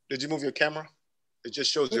gain. Did you move your camera? It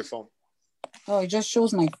just shows your phone. Oh, it just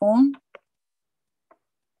shows my phone?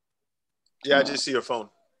 Yeah, I just see your phone.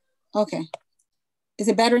 Okay. Is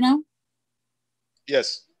it better now?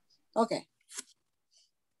 Yes. Okay.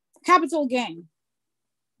 Capital gain.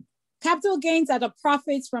 Capital gains are the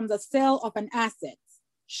profits from the sale of an asset,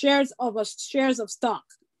 shares of stock,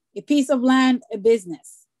 a piece of land, a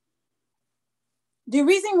business. The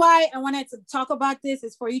reason why I wanted to talk about this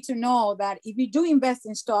is for you to know that if you do invest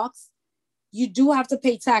in stocks, you do have to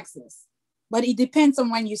pay taxes, but it depends on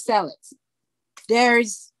when you sell it.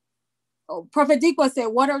 Prophet Dikwa said,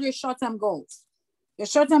 what are your short-term goals? Your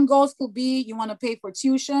short-term goals could be you want to pay for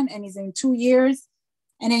tuition and it's in 2 years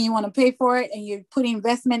and then you want to pay for it, and you put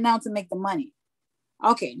investment now to make the money.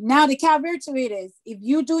 Okay, now the caveat to it is, if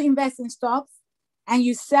you do invest in stocks and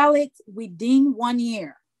you sell it within 1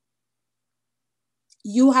 year,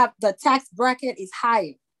 you have the tax bracket is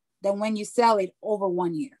higher than when you sell it over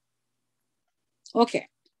 1 year. Okay,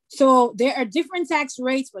 so there are different tax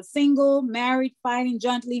rates for single, married, filing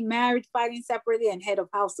jointly, married, filing separately, and head of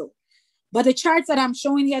household. But the charts that I'm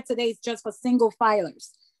showing here today is just for single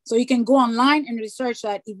filers. So you can go online and research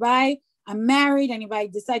that. If I am married and if I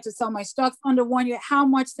decide to sell my stocks under 1 year, how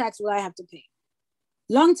much tax will I have to pay?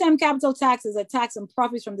 Long-term capital tax is a tax on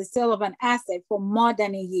profits from the sale of an asset for more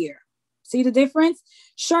than a year. See the difference?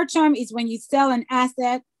 Short-term is when you sell an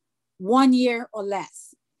asset 1 year or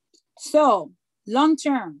less. So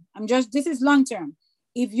long-term, this is long-term.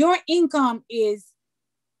 If your income is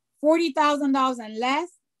 $40,000 and less,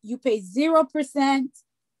 you pay 0%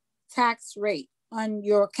 tax rate on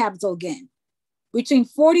your capital gain. Between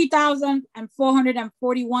 40,000 and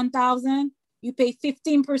 441,000, you pay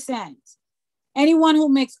 15%. Anyone who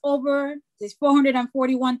makes over this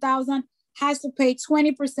 441,000 has to pay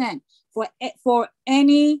 20% for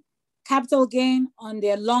any capital gain on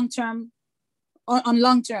their long-term,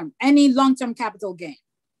 any long-term capital gain.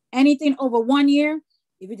 Anything over 1 year,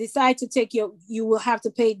 if you decide to take you will have to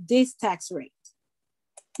pay this tax rate.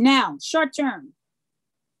 Now, short-term,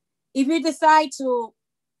 if you decide to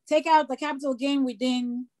take out the capital gain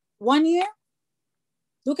within 1 year,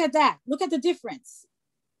 look at that. Look at the difference.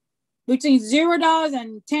 Between $0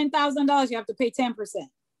 and $10,000, you have to pay 10%.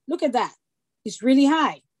 Look at that. It's really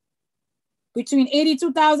high. Between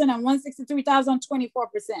 82,000 and 163,000,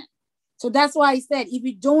 24%. So that's why I said, if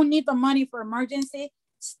you don't need the money for emergency,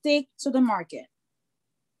 stick to the market.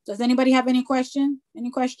 Does anybody have any question?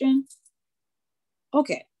 Any questions?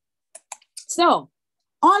 Okay. So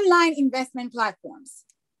online investment platforms.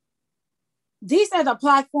 These are the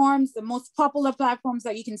platforms, the most popular platforms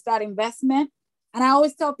that you can start investment. And I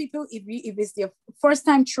always tell people, if it's your first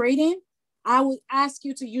time trading, I would ask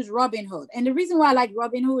you to use Robinhood. And the reason why I like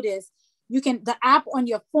Robinhood is the app on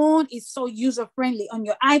your phone is so user-friendly. On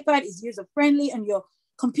your iPad is user-friendly. On your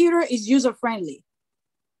computer is user-friendly.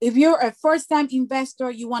 If you're a first-time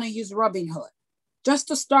investor, you want to use Robinhood just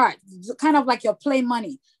to start, kind of like your play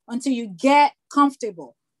money until you get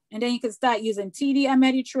comfortable. And then you can start using TD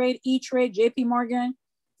Ameritrade, E-Trade, JP Morgan,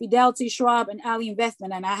 Fidelity, Schwab, and Ali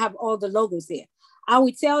Investment. And I have all the logos here. I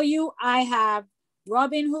would tell you, I have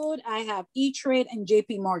Robinhood, I have E-Trade, and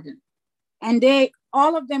JP Morgan. And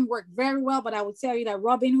all of them work very well, but I would tell you that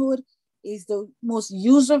Robinhood is the most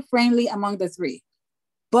user-friendly among the three.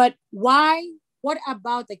 But why? What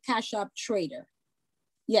about the Cash App Trader?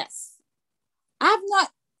 Yes. Guys,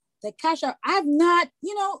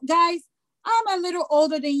 I'm a little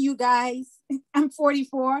older than you guys. I'm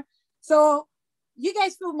 44. So you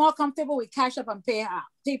guys feel more comfortable with Cash App and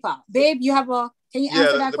PayPal. Babe, can you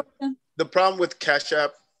answer that question? The problem with Cash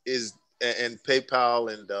App is, and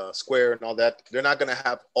PayPal and Square and all that, they're not going to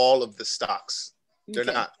have all of the stocks. They're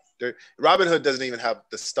Okay. not. Robinhood doesn't even have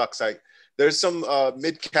the stocks. There's some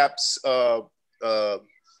mid caps and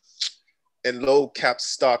low cap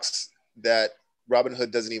stocks that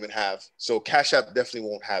Robinhood doesn't even have. So Cash App definitely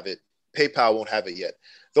won't have it. PayPal won't have it yet.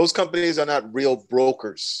 Those companies are not real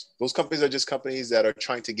brokers. Those companies are just companies that are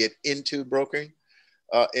trying to get into brokering,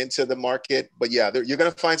 into the market. But yeah, you're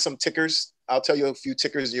going to find some tickers. I'll tell you a few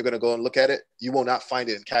tickers. You're going to go and look at it. You will not find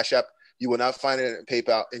it in Cash App. You will not find it in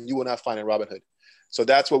PayPal, and you will not find it in Robinhood. So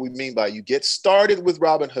that's what we mean by you get started with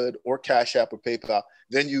Robinhood or Cash App or PayPal.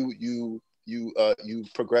 Then you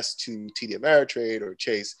progress to TD Ameritrade or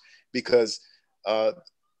Chase, because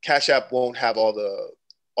Cash App won't have all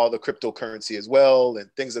the cryptocurrency as well and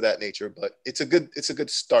things of that nature. But it's a good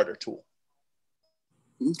starter tool.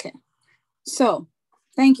 Okay. So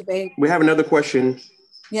thank you, babe. We have another question.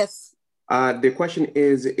 Yes. The question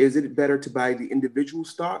is it better to buy the individual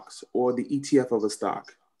stocks or the ETF of a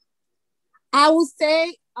stock? I would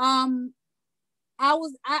say I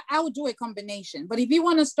would do a combination. But if you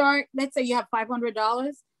want to start, let's say you have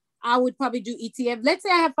 $500, I would probably do ETF. Let's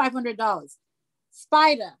say I have $500.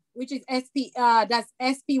 Spider, which is that's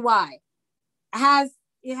SPY,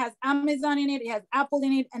 it has Amazon in it, it has Apple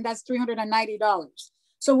in it, and that's $390.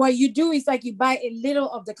 So what you do is you buy a little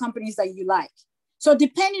of the companies that you like. So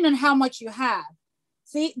depending on how much you have,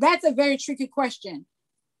 see, that's a very tricky question.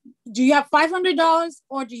 Do you have $500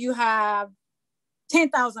 or do you have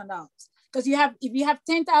 $10,000? Because if you have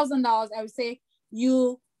 $10,000, I would say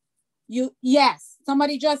yes.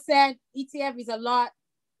 Somebody just said ETF is a lot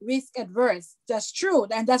risk adverse. That's true.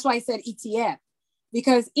 And that's why I said ETF,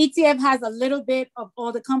 because ETF has a little bit of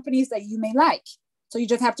all the companies that you may like. So you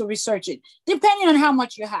just have to research it, depending on how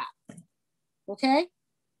much you have. Okay?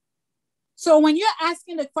 So when you're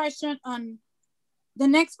asking the question on the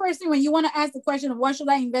next person, when you want to ask the question of what should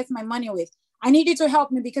I invest my money with, I need you to help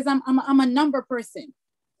me because I'm a number person.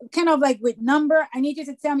 Kind of like with number, I need you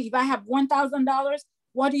to tell me if I have $1,000,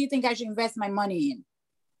 what do you think I should invest my money in?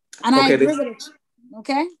 And okay, I agree with it.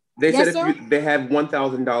 Okay? They said if they have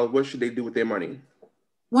 $1,000, what should they do with their money?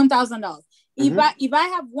 $1,000. If I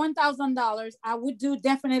have $1,000, I would do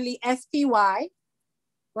definitely SPY,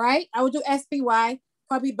 right? I would do SPY,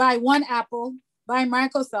 probably buy one Apple, buy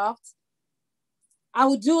Microsoft. I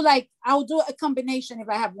would do a combination if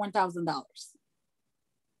I have $1,000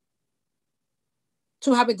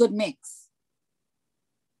 to have a good mix.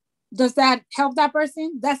 Does that help that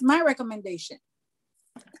person? That's my recommendation.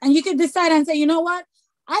 And you can decide and say, you know what?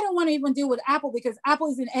 I don't want to even deal with Apple because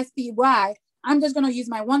Apple is in SPY. I'm just going to use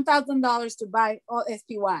my $1,000 to buy all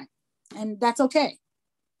SPY. And that's okay.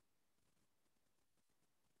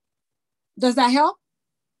 Does that help?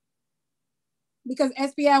 Because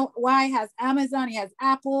SPY has Amazon, it has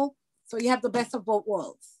Apple, so you have the best of both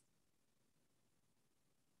worlds.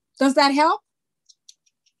 Does that help?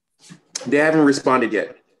 They haven't responded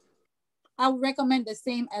yet. I would recommend the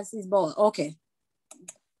same as this bowl. Okay.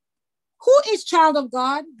 Who is child of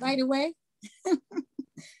God, by the way?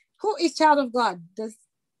 Who is child of God?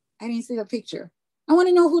 I didn't see the picture. I want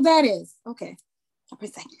to know who that is. Okay. I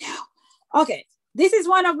was like, no. Okay. This is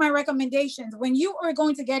one of my recommendations. When you are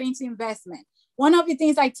going to get into investment, one of the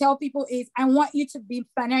things I tell people is I want you to be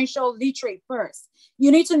financial literate first.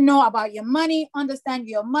 You need to know about your money, understand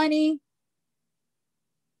your money.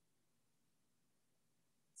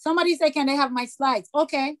 Somebody said, can they have my slides?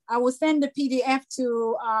 Okay, I will send the PDF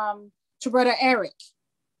to Brother Eric.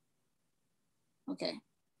 Okay.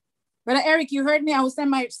 Brother Eric, you heard me. I will send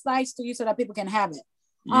my slides to you so that people can have it.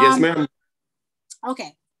 Yes, ma'am.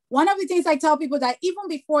 Okay. One of the things I tell people that even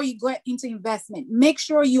before you get into investment, make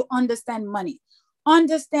sure you understand money.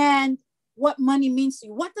 Understand what money means to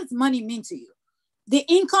you. What does money mean to you? The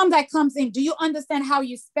income that comes in, do you understand how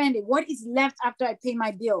you spend it? What is left after I pay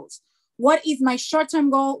my bills? What is my short-term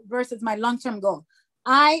goal versus my long-term goal?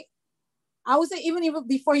 I would say even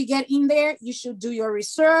before you get in there, you should do your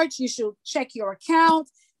research. You should check your account.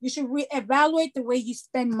 You should reevaluate the way you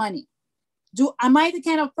spend money. Am I the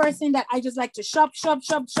kind of person that I just like to shop?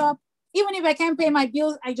 Even if I can't pay my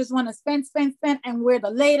bills, I just want to spend, and wear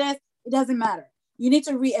the latest. It doesn't matter. You need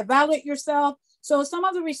to reevaluate yourself. So some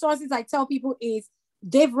of the resources I tell people is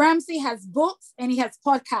Dave Ramsey has books and he has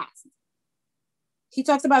podcasts. He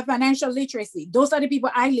talks about financial literacy. Those are the people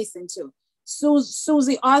I listen to.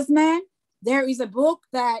 Susie Osman, there is a book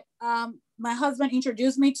that my husband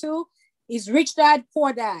introduced me to. It's Rich Dad,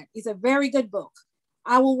 Poor Dad. It's a very good book.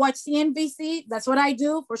 I will watch CNBC. That's what I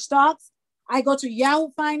do for stocks. I go to Yahoo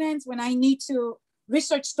Finance when I need to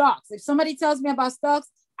research stocks. If somebody tells me about stocks,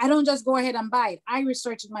 I don't just go ahead and buy it. I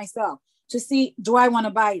research it myself to see, do I want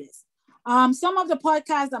to buy this? Some of the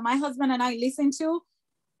podcasts that my husband and I listen to,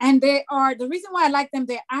 and the reason why I like them,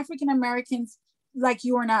 they're African Americans like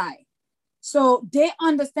you and I. So they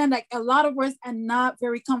understand like a lot of us are not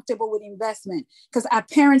very comfortable with investment because our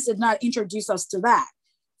parents did not introduce us to that.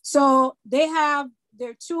 So they're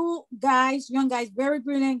two guys, young guys, very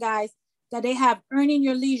brilliant guys that they have Earning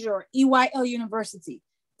Your Leisure, EYL University.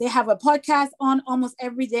 They have a podcast on almost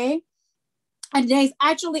every day. And there's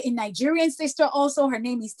actually a Nigerian sister also. Her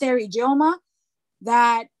name is Terry Joma,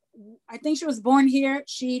 that I think she was born here.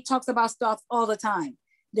 She talks about stocks all the time.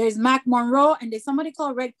 There's Mac Monroe, and there's somebody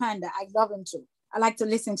called Red Panda. I love him too. I like to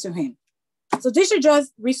listen to him. So these are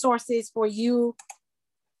just resources for you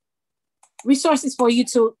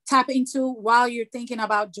to tap into while you're thinking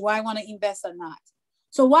about, do I want to invest or not?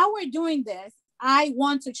 So while we're doing this, I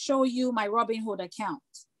want to show you my Robinhood account.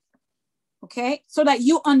 Okay, so that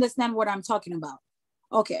you understand what I'm talking about.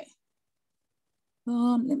 Okay.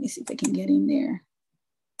 Let me see if I can get in there.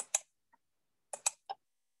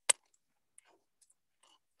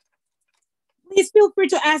 Please feel free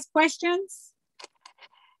to ask questions.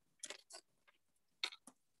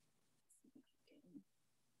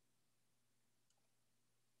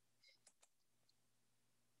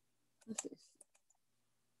 What's this?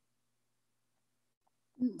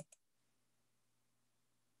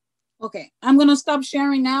 Okay, I'm gonna stop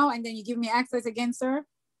sharing now and then you give me access again, sir.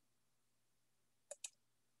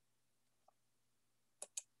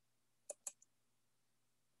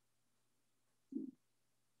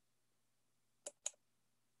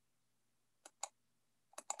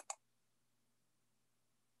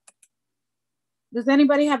 Does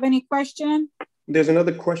anybody have any question? There's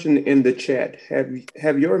another question in the chat.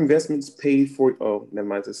 Have your investments paid for? Oh, never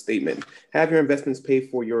mind. It's a statement. Have your investments paid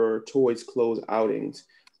for your toys clothes outings?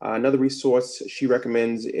 Another resource she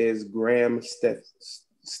recommends is Graham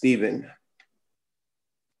Stephen.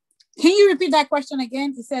 Can you repeat that question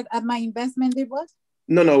again? He said, "At my investment, it was."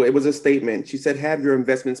 No, it was a statement. She said, "Have your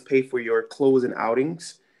investments paid for your clothes and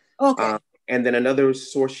outings?" Okay. And then another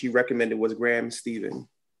source she recommended was Graham Stephen.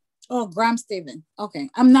 Oh, Graham Stephen. Okay,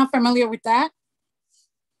 I'm not familiar with that.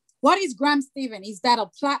 What is Graham Stephen? Is that a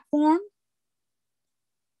platform?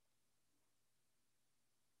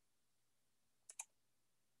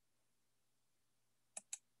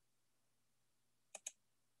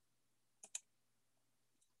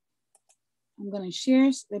 I'm going to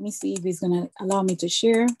share. Let me see if he's going to allow me to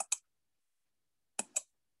share.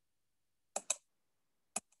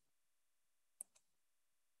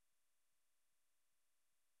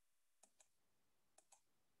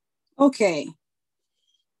 Okay.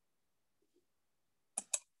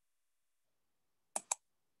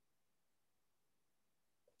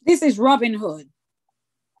 This is Robinhood.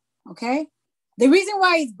 Okay. The reason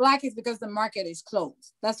why it's black is because the market is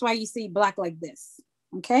closed. That's why you see black like this.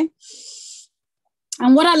 Okay.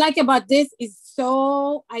 And what I like about this is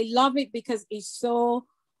I love it because it's so,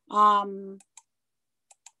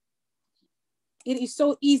 it is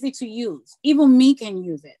so easy to use. Even me can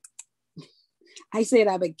use it. I say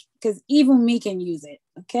that because even me can use it.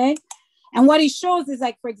 Okay. And what it shows is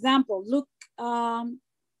like, for example, look,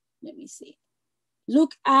 let me see.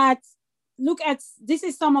 Look at, this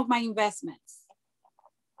is some of my investments.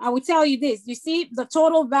 I will tell you this. You see, the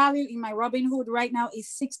total value in my Robinhood right now is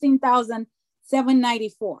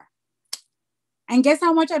 $16,794. And guess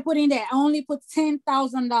how much I put in there? I only put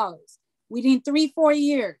 $10,000. Within 3-4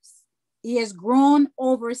 years, it has grown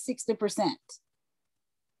over 60%.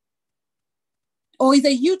 Oh, he's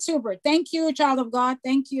a YouTuber. Thank you, child of God.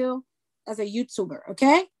 Thank you. As a YouTuber,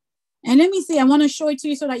 okay? And let me see. I want to show it to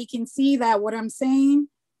you so that you can see that what I'm saying.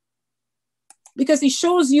 Because it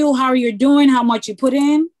shows you how you're doing, how much you put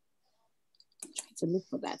in. I'm trying to look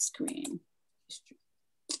for that screen.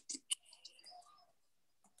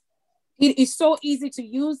 It is so easy to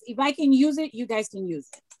use. If I can use it, you guys can use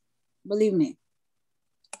it. Believe me.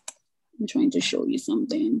 I'm trying to show you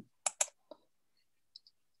something.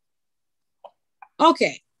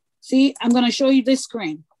 Okay. See, I'm going to show you this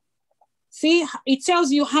screen. See, it tells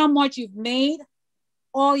you how much you've made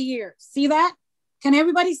all year. See that? Can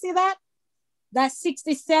everybody see that? That's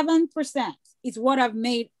 67% is what I've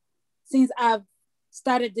made since I've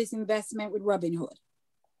started this investment with Robinhood.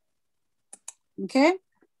 Okay?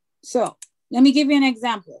 So let me give you an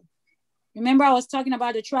example. Remember, I was talking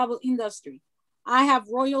about the travel industry. I have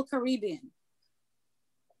Royal Caribbean.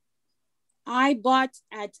 I bought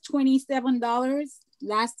at $27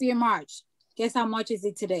 last year, March. Guess how much is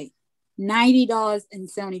it today?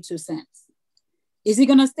 $90.72. Is it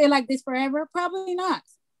going to stay like this forever? Probably not.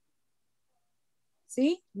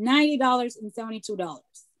 See, $90.72.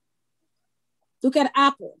 Look at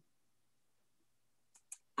Apple.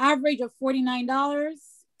 Average of $49.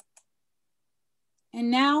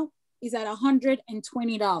 And now is at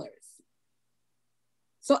 $120.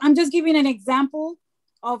 So I'm just giving an example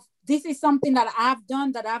of this is something that I've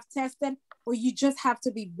done, that I've tested, but you just have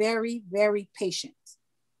to be very, very patient.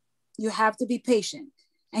 You have to be patient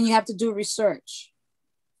and you have to do research.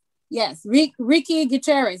 Yes, Ricky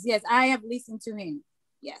Gutierrez. Yes, I have listened to him.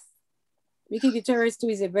 Yes, Ricky Gutierrez too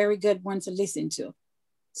is a very good one to listen to.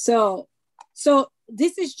 So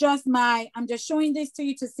this is just I'm just showing this to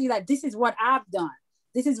you to see that this is what I've done.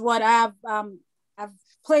 This is what I've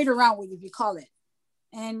played around with, if you call it.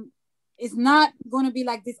 And it's not going to be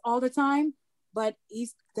like this all the time, but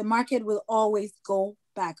the market will always go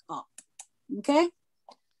back up. Okay.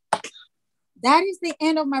 That is the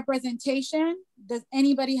end of my presentation. Does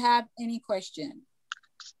anybody have any question?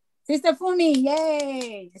 Sister Fumi,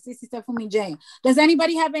 yay. This is Sister Fumi Jane. Does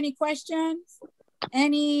anybody have any questions?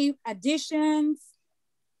 Any additions?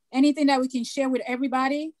 Anything that we can share with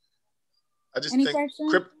everybody? I just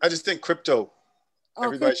think crypto.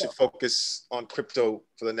 Everybody should focus on crypto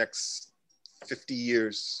for the next 50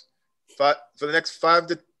 years. For the next 5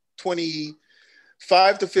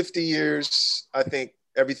 to 50 years, I think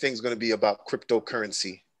everything's going to be about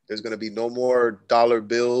cryptocurrency. There's going to be no more dollar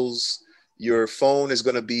bills. Your phone is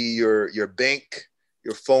going to be your bank.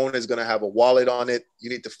 Your phone is going to have a wallet on it. You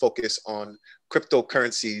need to focus on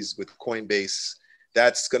cryptocurrencies with Coinbase.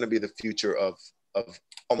 That's going to be the future of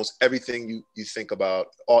almost everything you think about.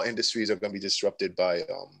 All industries are going to be disrupted by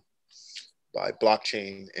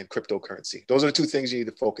blockchain and cryptocurrency. Those are the two things you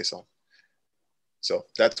need to focus on. So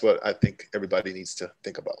that's what I think everybody needs to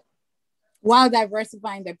think about. while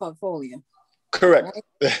diversifying their portfolio. Correct. Right?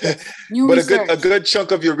 Yes. New But research. a good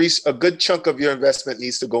chunk of your investment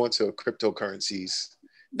needs to go into cryptocurrencies.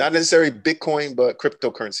 Not necessarily Bitcoin, but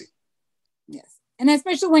cryptocurrency. Yes. And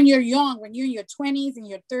especially when you're young, when you're in your 20s and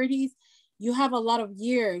your 30s, you have a lot of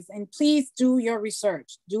years. And please do your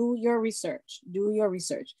research. Do your research. Do your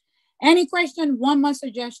research. Any question, one more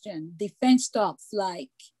suggestion. Defense stocks like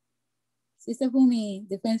Sister Fumi,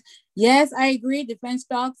 defense. Yes, I agree. Defense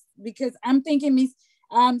stocks, because I'm thinking,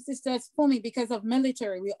 Sister Fumi, because of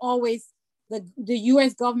military, we always, the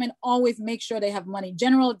US government always makes sure they have money.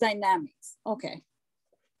 General Dynamics. Okay.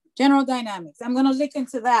 General Dynamics. I'm going to look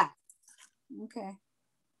into that. Okay.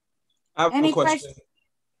 I have a question.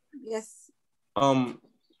 Yes. I'm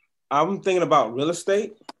thinking about real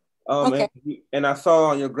estate. Okay. And I saw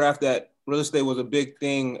on your graph that real estate was a big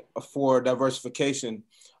thing for diversification.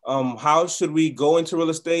 How should we go into real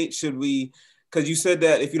estate? Should we, because you said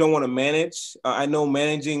that if you don't want to manage, I know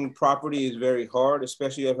managing property is very hard,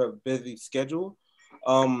 especially if you have a busy schedule.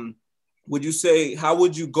 Would you say, how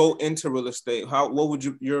would you go into real estate? What would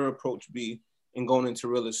your approach be in going into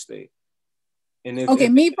real estate? And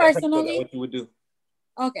me personally, what you would do?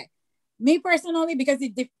 Okay. Me personally, because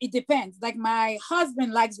it depends. Like my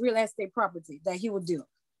husband likes real estate property that he would do.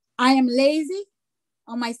 I am lazy.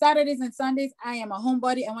 On my Saturdays and Sundays, I am a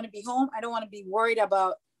homebody. I want to be home. I don't want to be worried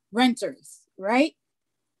about renters, right?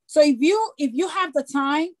 So if you have the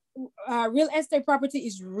time, real estate property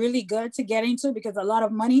is really good to get into because a lot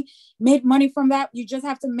of money, made money from that. You just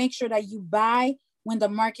have to make sure that you buy when the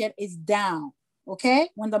market is down, okay?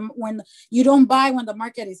 When you don't buy when the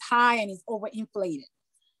market is high and is overinflated.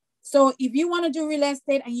 So if you want to do real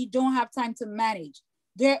estate and you don't have time to manage,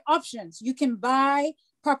 there are options. You can buy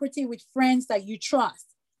property with friends that you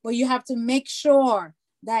trust, but you have to make sure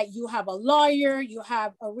that you have a lawyer, you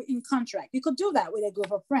have a written contract. You could do that with a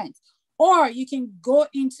group of friends. Or you can go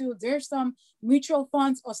into, there's some mutual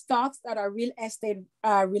funds or stocks that are real estate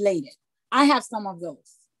related. I have some of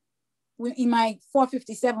those in my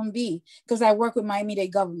 457B because I work with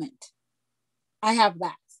Miami-Dade government. I have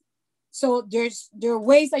that. So there are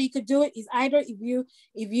ways that you could do it. Is either if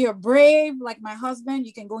you're brave like my husband,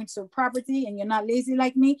 you can go into property, and you're not lazy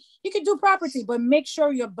like me, you can do property, but make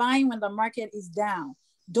sure you're buying when the market is down.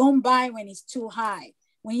 Don't buy when it's too high.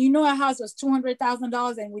 When you know a house was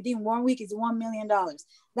 $200,000 and within 1 week it's $1 million,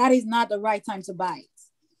 that is not the right time to buy it.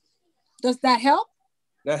 Does that help?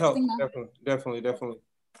 That helps. Definitely.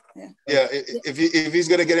 Yeah. If he's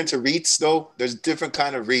gonna get into REITs though, there's different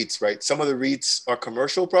kind of REITs, right? Some of the REITs are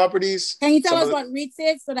commercial properties. Can you tell us what REITs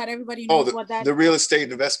is so that everybody knows what that is? The real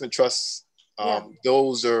estate investment trusts.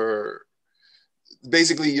 Those are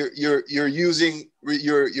basically you're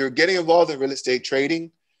getting involved in real estate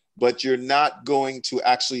trading, but you're not going to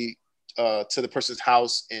actually to the person's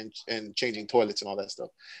house and changing toilets and all that stuff.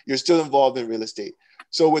 You're still involved in real estate.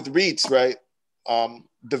 So with REITs, right?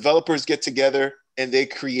 Developers get together and they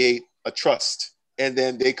create a trust, and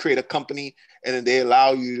then they create a company, and then they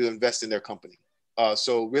allow you to invest in their company.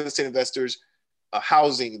 So real estate investors,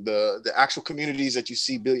 housing, the actual communities that you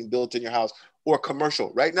see being built in your house, or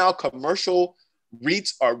commercial. Right now, commercial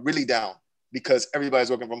REITs are really down because everybody's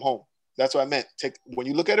working from home. That's what I meant. When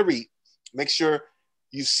you look at a REIT, make sure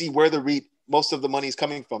you see where the REIT, most of the money is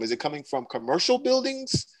coming from. Is it coming from commercial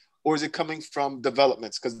buildings, or is it coming from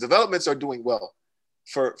developments? Because developments are doing well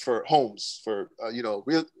for homes, for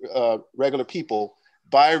real regular people.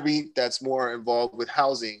 Buy a REIT that's more involved with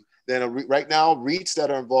housing than right now. REITs that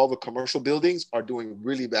are involved with commercial buildings are doing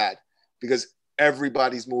really bad because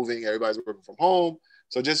everybody's moving, everybody's working from home.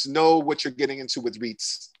 So just know what you're getting into with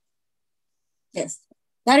REITs. Yes,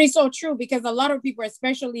 that is so true, because a lot of people,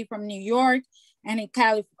 especially from New York and in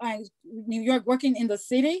California, New York, working in the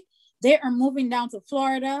city, they are moving down to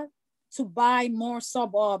Florida to buy more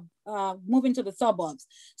moving to the suburbs.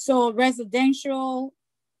 So residential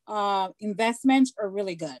investments are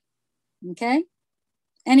really good. Okay.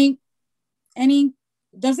 Does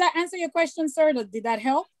that answer your question, sir? Did that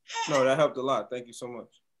help? No, that helped a lot. Thank you so much.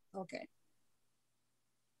 Okay.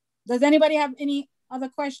 Does anybody have any other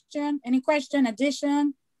question? Any question,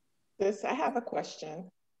 addition? Yes, I have a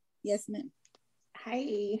question. Yes, ma'am.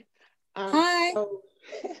 Hi. Hi.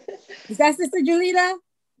 Is that Sister Julita?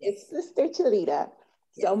 It's Sister Julita.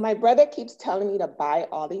 So my brother keeps telling me to buy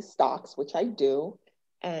all these stocks, which I do.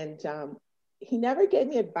 And he never gave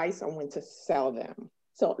me advice on when to sell them.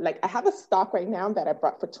 So like I have a stock right now that I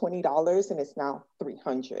bought for $20 and it's now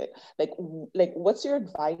 $300. Like what's your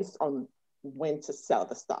advice on when to sell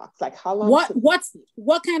the stocks? Like how long? What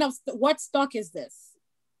stock is this?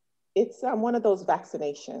 It's one of those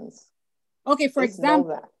vaccinations. Okay, for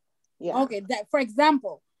example. Yeah. Okay, for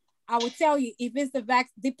example, I would tell you if it's the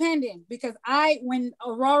depending, because when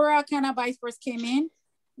Aurora cannabis first came in,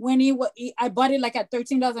 I bought it like at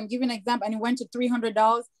 $13. I'm giving an example, and it went to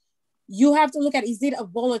 $300. You have to look at, is it a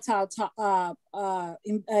volatile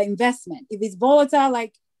investment? If it's volatile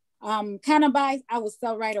like cannabis, I will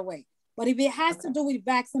sell right away. But if it has to do with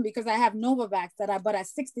vaccine, because I have Novavax that I bought at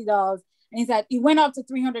 $60, and it went up to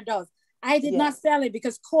 $300. I did not sell it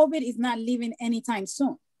because COVID is not leaving anytime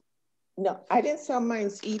soon. No, I didn't sell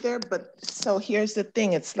mine either. But so here's the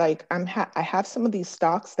thing. It's like I have some of these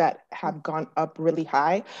stocks that have gone up really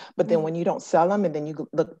high, but then when you don't sell them and then you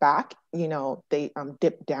look back, they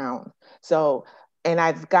dip down. So, and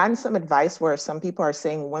I've gotten some advice where some people are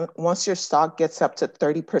saying once your stock gets up to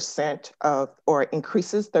 30% or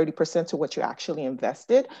increases 30% to what you actually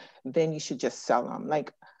invested, then you should just sell them.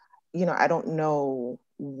 Like, I don't know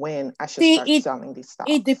when I should start selling these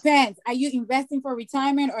stocks. It depends. Are you investing for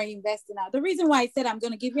retirement or are you investing now? The reason why I said I'm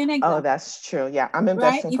going to give you an example. Oh, that's true. Yeah, I'm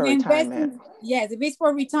investing for retirement. Yes, if it's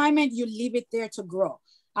for retirement, you leave it there to grow.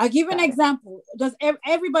 I'll give you an example.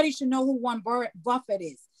 Everybody should know who Warren Buffett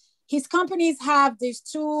is. His companies have these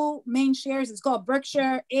two main shares. It's called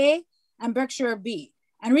Berkshire A and Berkshire B.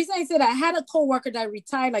 And the reason I said I had a coworker that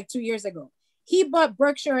retired like 2 years ago. He bought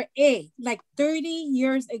Berkshire A like 30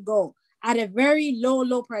 years ago at a very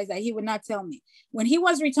low price that he would not tell me. When he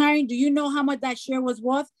was retiring, do you know how much that share was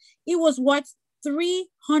worth? It was worth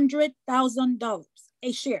 $300,000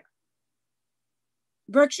 a share.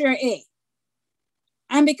 Berkshire A.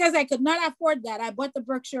 And because I could not afford that, I bought the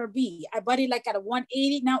Berkshire B. I bought it like at a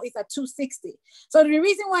 180. Now it's at 260. So the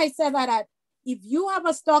reason why I said that if you have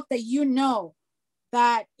a stock that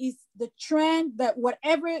that is the trend, that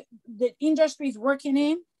whatever the industry is working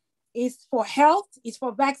in is for health, is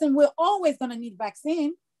for vaccine, we're always going to need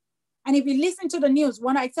vaccine. And if you listen to the news,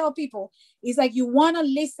 what I tell people is like you want to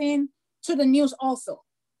listen to the news also,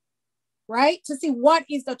 right? To see what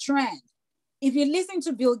is the trend. If you listen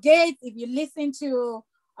to Bill Gates, if you listen to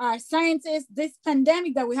our scientists, this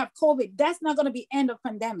pandemic that we have, COVID, that's not going to be end of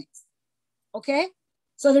pandemics, okay?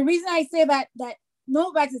 So the reason I say that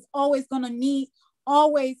Novavax is always going to need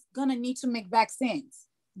to make vaccines.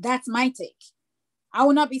 That's my take. I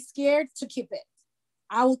will not be scared to keep it.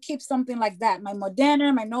 I will keep something like that, my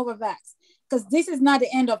Moderna, my Novavax, because this is not the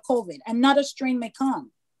end of COVID. Another strain may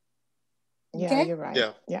come. Okay? Yeah, you're right.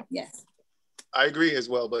 Yeah. Yes. I agree as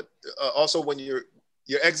well. But also when your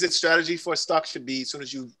exit strategy for a stock should be, as soon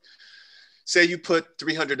as you say you put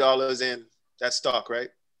 $300 in that stock, right?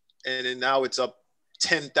 And then now it's up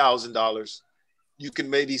 $10,000. You can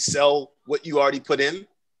maybe sell what you already put in.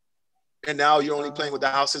 And now you're only playing with the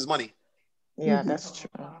house's money. Yeah, that's true.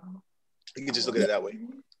 You can just look at it that way.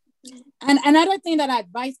 And another thing that I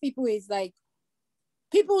advise people is like,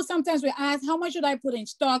 people sometimes will ask, how much should I put in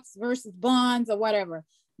stocks versus bonds or whatever?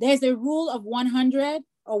 There's a rule of 100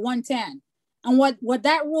 or 110. And what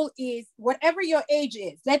that rule is, whatever your age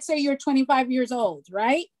is, let's say you're 25 years old,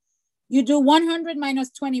 right? You do 100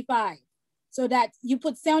 minus 25. So that you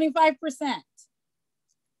put 75%.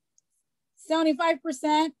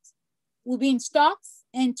 75% will be in stocks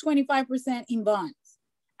and 25% in bonds.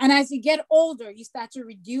 And as you get older, you start to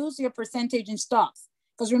reduce your percentage in stocks.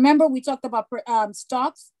 Because remember, we talked about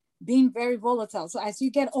stocks being very volatile. So as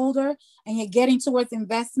you get older and you're getting towards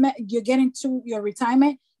investment, you're getting to your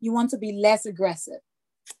retirement, you want to be less aggressive.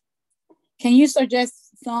 Can you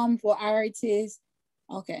suggest some for RITs?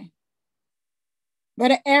 Okay.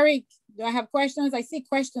 Brother Eric, do I have questions? I see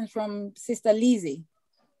questions from Sister Lizzie.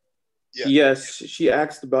 Yeah. Yes, she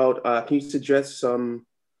asked about, can you suggest some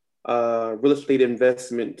real estate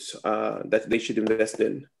investments that they should invest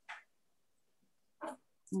in?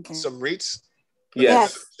 Okay. Some REITs?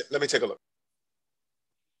 Yes. Let me take a look.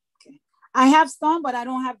 Okay. I have some, but I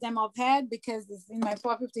don't have them offhand because it's in my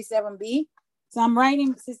 457B. So I'm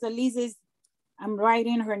writing Sister Lizzie's, I'm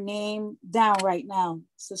writing her name down right now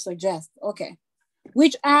to suggest. Okay.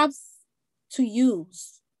 Which apps to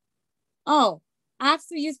use? Oh, apps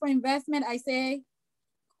to use for investment, I say.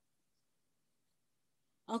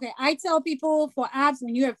 Okay, I tell people for apps,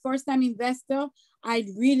 when you're a first-time investor, I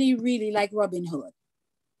really, really like Robinhood.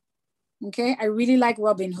 Okay, I really like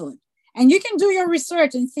Robinhood. And you can do your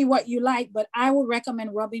research and see what you like, but I would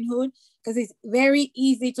recommend Robinhood because it's very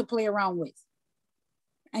easy to play around with.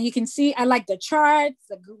 And you can see, I like the charts,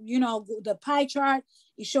 the pie chart.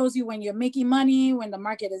 It shows you when you're making money, when the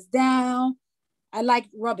market is down. I like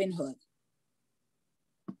Robinhood.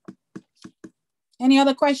 Any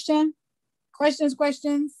other question? Questions?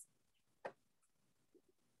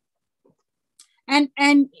 And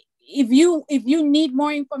if you need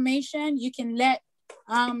more information, you can let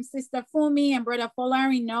Sister Fumi and Brother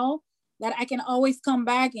Folari know. that I can always come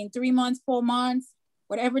back in 3 months, 4 months,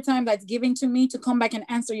 whatever time that's given to me to come back and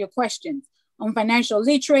answer your questions on financial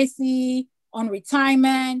literacy, on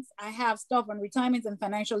retirement. I have stuff on retirement and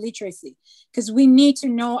financial literacy because we need to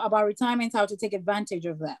know about retirement, how to take advantage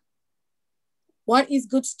of that. What is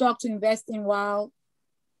good stock to invest in while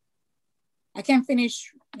I can't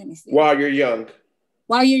finish? Let me see. While you're young.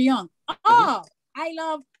 While you're young. Oh, I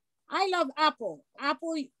love Apple.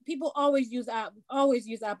 Apple, people always use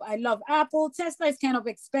Apple. I love Apple. Tesla is kind of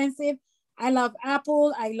expensive. I love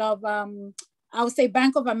Apple. I love I would say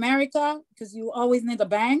Bank of America because you always need the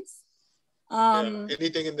banks.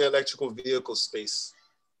 Anything in the electrical vehicle space.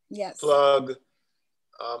 Yes. Plug.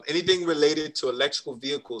 Anything related to electrical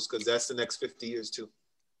vehicles because that's the next 50 years too.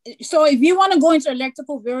 So if you want to go into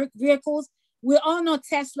electrical vehicles, we all know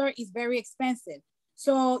Tesla is very expensive.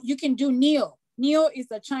 So you can do NIO. NIO is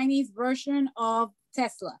the Chinese version of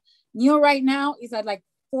Tesla. NIO right now is at like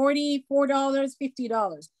 $44,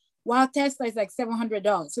 $50, while Tesla is like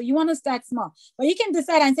 $700. So you want to start small, but you can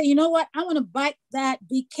decide and say, you know what? I want to bite that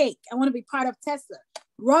big cake. I want to be part of Tesla.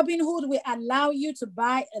 Robinhood will allow you to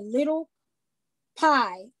buy a little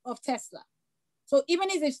pie of Tesla. So even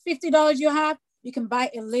if it's $50 you have, you can buy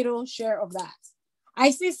a little share of that.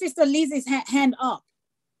 I see Sister Lizzie's hand up.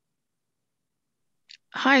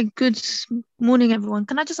 Hi, good morning, everyone.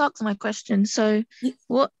 Can I just ask my question? So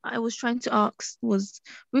what I was trying to ask was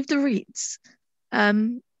with the REITs,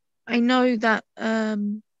 I know that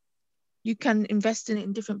you can invest in it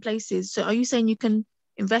in different places. So are you saying you can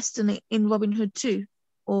invest in it in Robinhood too?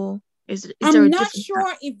 Or is there a different? I'm not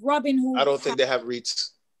sure if Robinhood. I don't think they have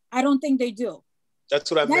REITs. I don't think they do.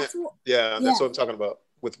 That's what I meant. That's what I'm talking about.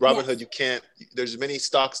 With Robinhood, you can't. There's many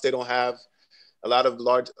stocks they don't have. A lot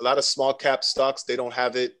of small cap stocks they don't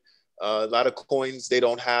have it. A lot of coins they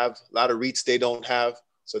don't have. A lot of REITs they don't have.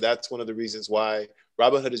 So that's one of the reasons why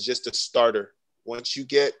Robinhood is just a starter. Once you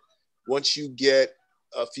get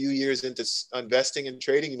a few years into investing and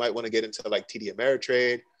trading, you might want to get into like TD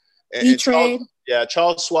Ameritrade. E-Trade.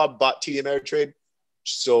 Charles Schwab bought TD Ameritrade,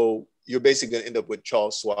 so you're basically going to end up with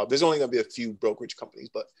Charles Schwab. There's only going to be a few brokerage companies,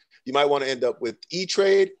 but you might want to end up with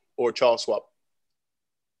E-Trade or Charles Schwab.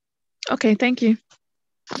 Okay, thank you.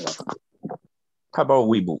 How about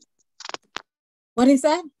Webull? What is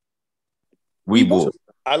that? Webull.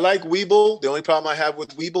 I like Webull. The only problem I have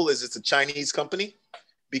with Webull is it's a Chinese company.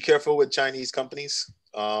 Be careful with Chinese companies.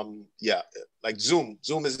 Like Zoom.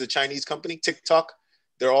 Zoom is the Chinese company. TikTok,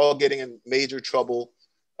 they're all getting in major trouble.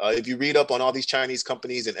 If you read up on all these Chinese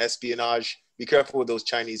companies and espionage, be careful with those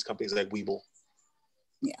Chinese companies like Webull.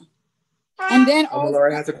 Yeah. And then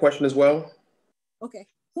Laura has a question as well. Okay.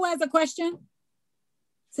 Who has a question?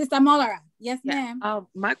 Sister Molara. Yes, ma'am.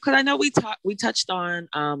 Because I know we touched on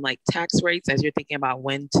like tax rates as you're thinking about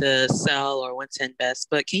when to sell or when to invest,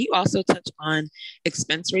 but can you also touch on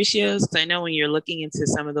expense ratios? Because I know when you're looking into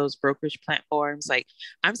some of those brokerage platforms, like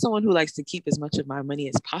I'm someone who likes to keep as much of my money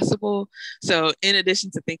as possible. So in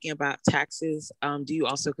addition to thinking about taxes, do you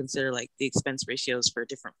also consider like the expense ratios for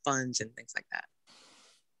different funds and things like that?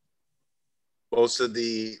 Most of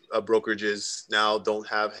the brokerages now don't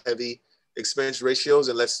have heavy expense ratios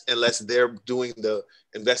unless they're doing the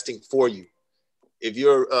investing for you. If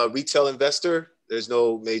you're a retail investor, there's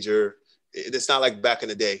no major, it's not like back in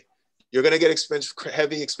the day. You're going to get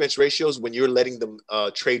heavy expense ratios when you're letting them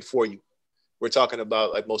trade for you. We're talking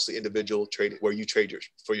about like mostly individual trading where you trade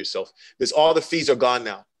for yourself. Because all the fees are gone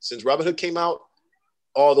now. Since Robinhood came out,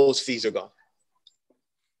 all those fees are gone.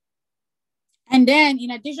 And then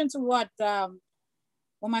in addition to what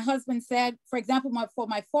my husband said, for example, for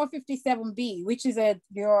my 457B, which is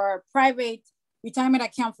your private retirement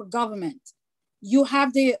account for government, you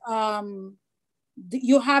have the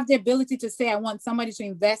ability to say, I want somebody to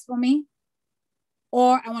invest for me,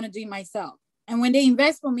 or I want to do it myself. And when they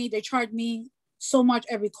invest for me, they charge me so much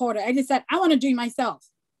every quarter. I just said, I want to do it myself.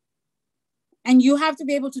 And you have to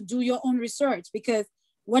be able to do your own research because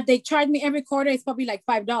what they charge me every quarter is probably like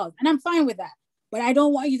 $5. And I'm fine with that. But I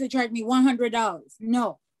don't want you to charge me $100.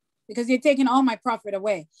 No, because you're taking all my profit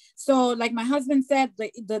away. So like my husband said,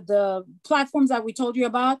 the platforms that we told you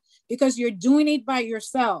about, because you're doing it by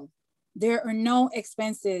yourself, there are no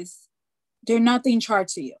expenses. They're nothing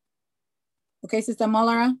charged to you. Okay, Sister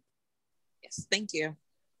Molara? Yes, thank you.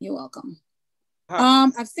 You're welcome.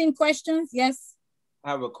 I've seen questions. Yes.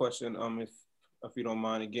 I have a question. If you don't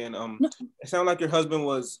mind again. No. It sounded like your husband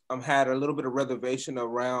had a little bit of reservation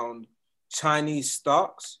around Chinese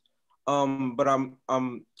stocks, but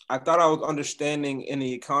I thought I was understanding in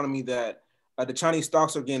the economy that the Chinese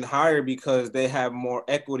stocks are getting higher because they have more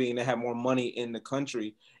equity and they have more money in the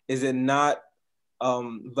country. Is it not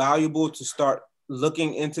valuable to start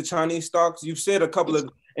looking into Chinese stocks? You've said a couple of,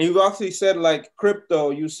 and you've actually said like crypto,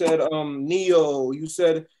 you said Neo, you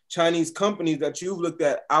said Chinese companies that you've looked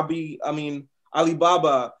at,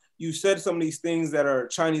 Alibaba. You said some of these things that are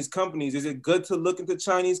Chinese companies. Is it good to look into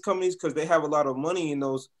Chinese companies because they have a lot of money in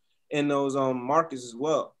those markets as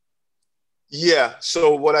well? Yeah.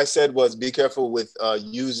 So what I said was be careful with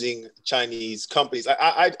using Chinese companies.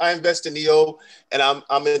 I invest in Neo and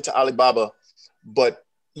I'm into Alibaba, but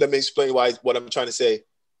let me explain what I'm trying to say.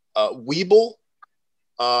 Webull,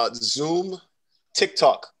 Zoom,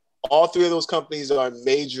 TikTok, all three of those companies are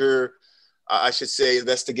major, I should say,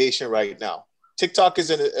 investigation right now. TikTok is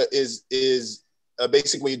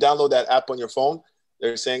basically when you download that app on your phone,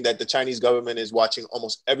 they're saying that the Chinese government is watching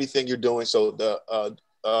almost everything you're doing. So the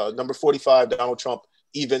number 45, Donald Trump,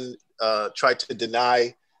 even tried to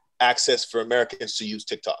deny access for Americans to use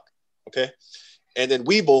TikTok. Okay. And then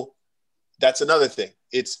Webull, that's another thing.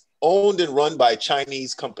 It's owned and run by a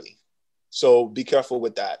Chinese company. So be careful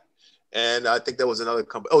with that. And I think there was another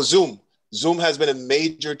company. Oh, Zoom. Zoom has been in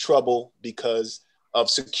major trouble because of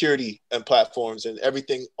security and platforms and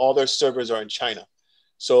everything. All their servers are in China.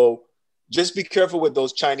 So just be careful with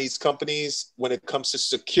those Chinese companies when it comes to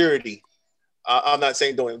security. I'm not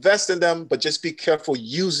saying don't invest in them, but just be careful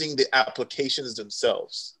using the applications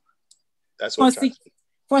themselves. That's what I'm trying to say.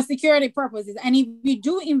 For security purposes. And if you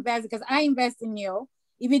do invest, because I invest in you,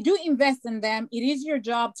 if you do invest in them, it is your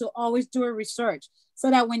job to always do a research so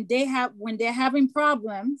that when they're having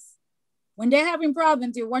problems,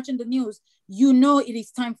 you're watching the news, you know it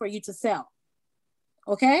is time for you to sell.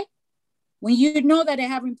 Okay? When you know that they're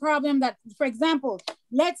having problem that, for example,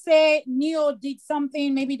 let's say Neo did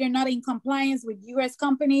something, maybe they're not in compliance with US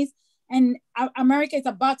companies and America is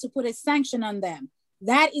about to put a sanction on them.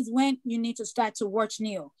 That is when you need to start to watch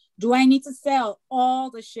Neo. Do I need to sell all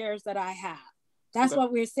the shares that I have? That's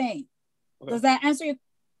what we're saying. Okay. Does that answer you?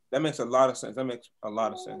 That makes a lot of sense. That makes a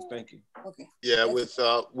lot of sense. Thank you. Okay. Yeah, with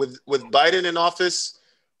Biden in office,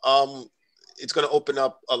 it's going to open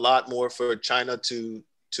up a lot more for China to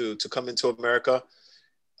come into America,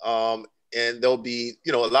 and there'll be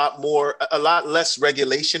a lot less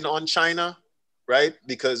regulation on China, right?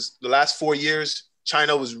 Because the last 4 years,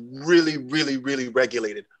 China was really, really, really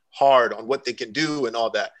regulated hard on what they can do and all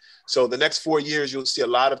that. So the next 4 years, you'll see a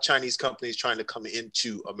lot of Chinese companies trying to come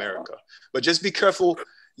into America. But just be careful.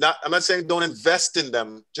 I'm not saying don't invest in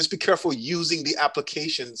them. Just be careful using the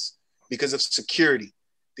applications because of security.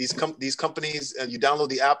 These companies, you download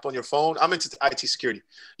the app on your phone. I'm into IT security.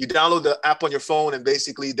 You download the app on your phone, and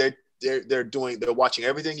basically they're watching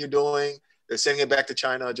everything you're doing. They're sending it back to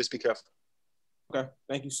China. Just be careful. Okay,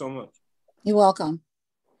 thank you so much. You're welcome.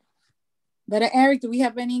 Brother Eric, do we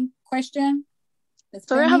have any question?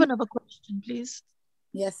 Sorry, I have another question, please.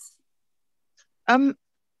 Yes.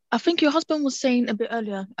 I think your husband was saying a bit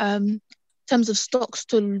earlier, in terms of stocks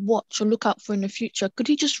to watch or look out for in the future. Could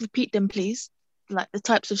he just repeat them, please? Like the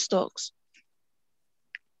types of stocks.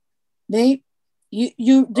 You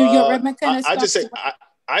do your Redmond kind of stuff.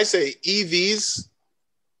 I say EVs,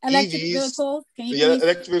 electric vehicles. Can you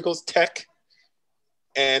electric vehicles, tech,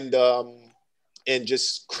 and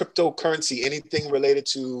just cryptocurrency, anything related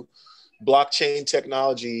to blockchain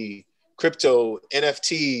technology, crypto,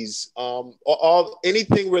 NFTs,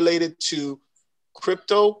 anything related to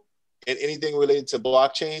crypto and anything related to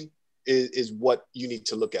blockchain is what you need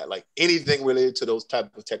to look at. Like anything related to those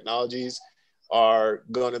type of technologies are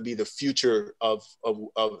going to be the future of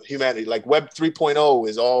humanity. Like Web 3.0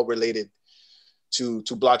 is all related to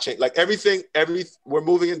blockchain. Like we're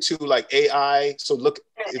moving into like AI. So look,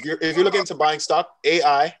 if you're looking into buying stock,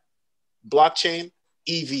 AI, blockchain,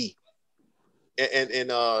 EV, and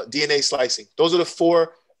DNA slicing. Those are the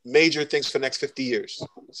four major things for the next 50 years.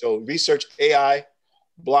 So research AI,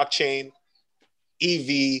 blockchain,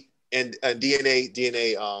 EV, and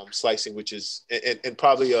DNA slicing, which is and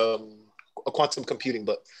probably a quantum computing.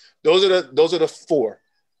 But those are the four,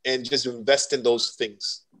 and just invest in those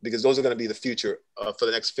things because those are going to be the future for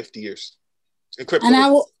the next 50 years. And crypto.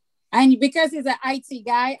 And because he's an IT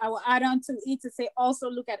guy, I will add on to it to say also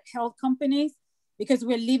look at health companies because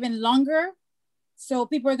we're living longer. So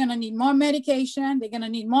people are going to need more medication. They're going to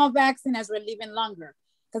need more vaccine as we're living longer.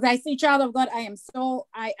 Because I see, child of God, I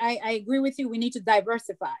agree with you. We need to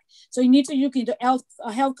diversify. So you need to look into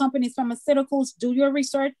health companies, pharmaceuticals, do your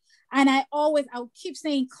research. And I'll keep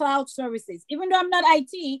saying cloud services. Even though I'm not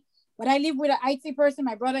IT, but I live with an IT person.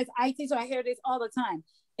 My brother is IT, so I hear this all the time.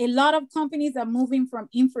 A lot of companies are moving from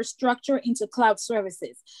infrastructure into cloud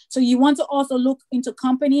services. So you want to also look into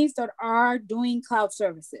companies that are doing cloud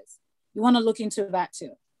services. You want to look into that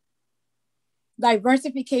too.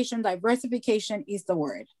 Diversification is the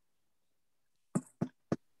word.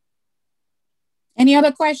 Any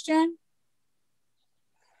other question?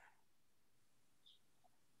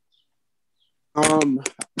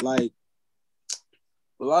 Like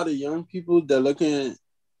a lot of young people, they're looking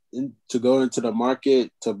to go into the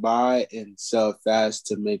market to buy and sell fast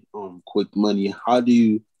to make quick money. How do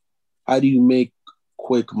you make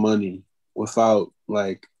quick money without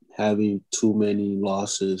like having too many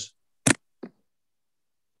losses?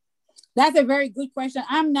 That's a very good question.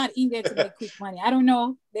 I'm not in there to make quick money. I don't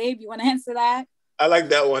know. Dave, you want to answer that? I like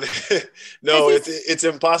that one. No, it's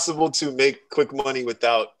impossible to make quick money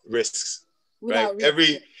without risks.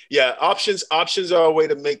 Right? Options are a way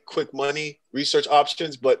to make quick money, research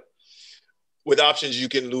options, but with options, you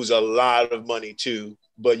can lose a lot of money too,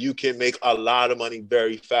 but you can make a lot of money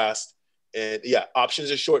very fast. And yeah,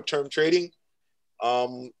 options are short-term trading.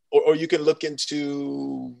 Or you can look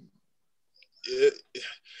into,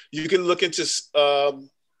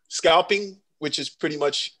 scalping, which is pretty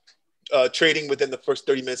much trading within the first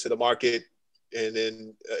 30 minutes of the market and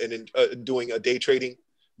then doing a day trading,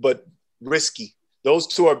 but risky. Those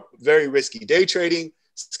two are very risky. Day trading,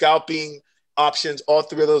 scalping, options, all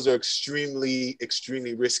three of those are extremely,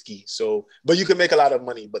 extremely risky. So, but you can make a lot of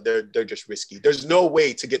money, but they're just risky. There's no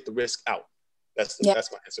way to get the risk out. That's my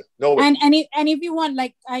answer. No way. And if you want,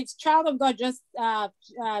 like Child of God just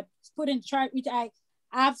put in chart, which I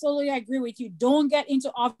absolutely agree with you. Don't get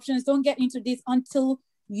into options. Don't get into this until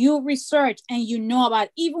you research and you know about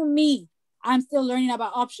it. Even me, I'm still learning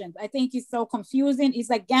about options. I think it's so confusing. It's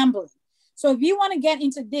like gambling. So if you want to get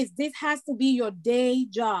into this has to be your day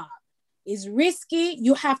job. It's risky.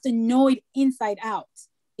 You have to know it inside out.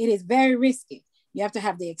 It is very risky. You have to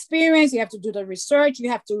have the experience. You have to do the research. You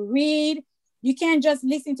have to read. You can't just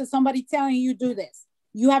listen to somebody telling you do this.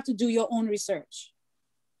 You have to do your own research.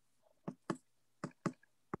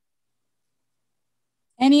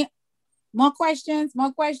 Any more questions?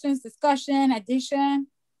 More questions, discussion, addition?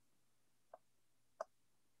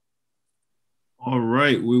 All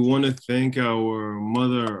right. We want to thank our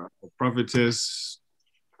mother, prophetess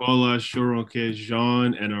Bola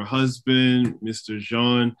Shorunke-Jean, and her husband, Mr.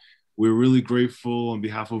 Jean. We're really grateful on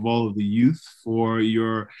behalf of all of the youth for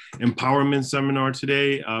your empowerment seminar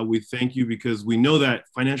today. We thank you because we know that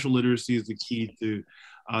financial literacy is the key to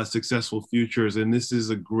successful futures, and this is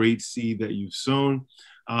a great seed that you've sown.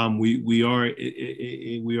 We are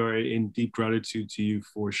in deep gratitude to you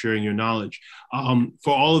for sharing your knowledge.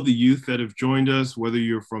 For all of the youth that have joined us, whether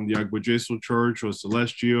you're from the Agbojesu Church or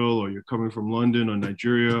Celestial, or you're coming from London or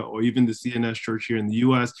Nigeria, or even the CNS Church here in the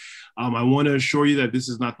US, I want to assure you that this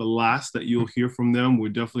is not the last that you'll hear from them. We're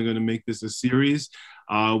definitely going to make this a series.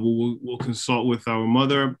 We'll consult with our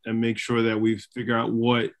mother and make sure that we figure out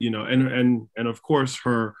what, and of course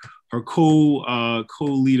her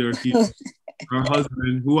co-leader here, her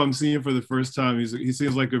husband, who I'm seeing for the first time. He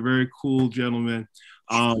seems like a very cool gentleman.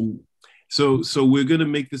 So we're going to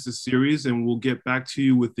make this a series, and we'll get back to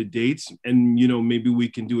you with the dates, and maybe we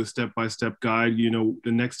can do a step-by-step guide.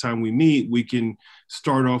 The next time we meet, we can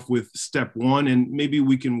start off with step one, and maybe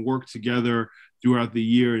we can work together throughout the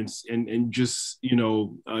year and just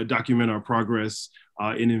document our progress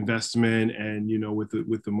in investment and with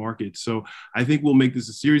the market. So I think we'll make this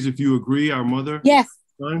a series if you agree, our mother. Yes,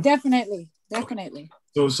 definitely.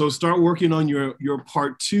 So start working on your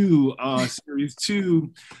part two, series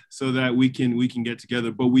 2, so that we can get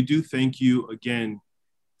together. But we do thank you again.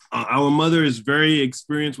 Our mother is very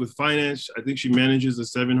experienced with finance. I think she manages a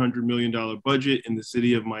 $700 million budget in the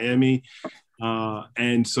city of Miami.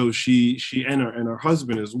 And so she and her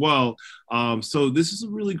husband as well. So this is a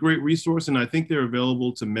really great resource, and I think they're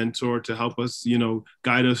available to mentor, to help us,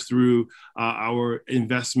 guide us through our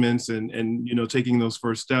investments and taking those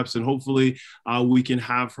first steps. And hopefully we can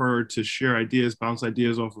have her to share ideas, bounce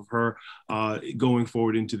ideas off of her going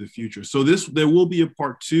forward into the future. So there will be a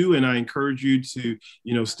part 2, and I encourage you to,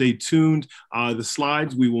 stay tuned. The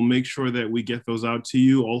slides, we will make sure that we get those out to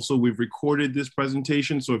you. Also, we've recorded this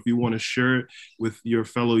presentation, so if you want to share it with your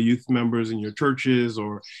fellow youth members in your churches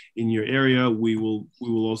or in your area, we will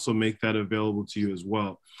also make that available to you as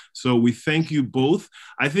well. So we thank you both.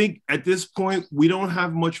 I think at this point, we don't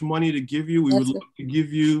have much money to give you. We would love to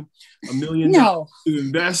give you $1 million to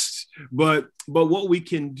invest, but what we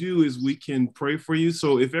can do is we can pray for you.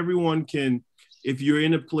 So if you're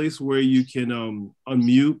in a place where you can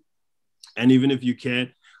unmute, and even if you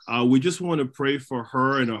can't, we just want to pray for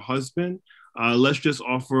her and her husband. Let's just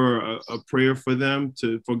offer a prayer for them,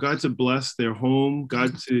 for God to bless their home,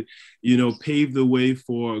 God to, pave the way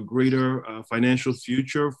for a greater financial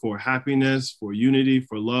future, for happiness, for unity,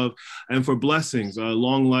 for love, and for blessings,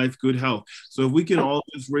 long life, good health. So if we can all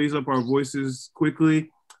just raise up our voices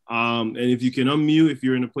quickly, And if you can unmute, if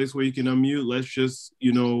you're in a place where you can unmute, let's just,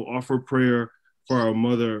 offer prayer for our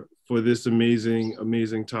mother for this amazing,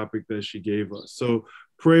 amazing topic that she gave us. So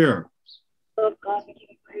prayer.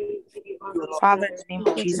 Father, in the name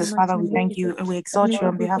of Jesus, Father, we thank you and we exalt you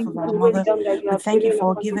on behalf of our mother. We thank you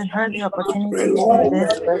for giving her the opportunity to do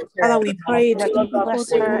this. Father, we pray that you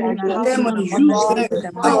bless her and her household abundantly in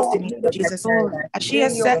the mighty name of Jesus. As she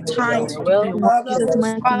has set time to do your work,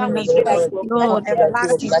 Father, we pray for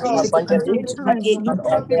everlasting peace and continuity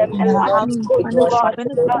in her household, in her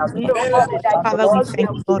family. Father, we thank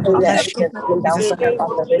you, Lord. We bless you. In Jesus'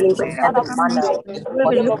 name.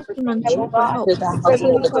 We're looking unto you for help. As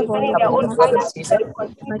we look over our Lord,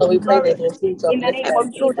 So we pray that in future bless us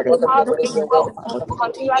Lord, and that all the we people in your will, Father, we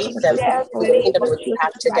decrease and for the kingdom that we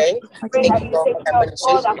have today. Thank you, Lord, for her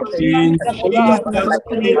administration. I pray In that you Jesus' continue to like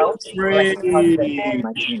name, health, pray. blessing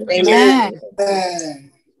husband.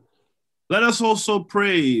 Amen. Let us also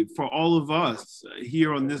pray for all of us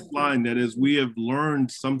here on this line that as we have learned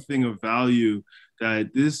something of value,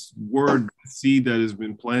 that this word seed that has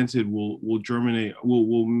been planted will germinate,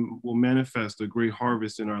 will manifest a great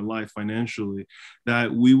harvest in our life financially,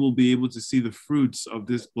 that we will be able to see the fruits of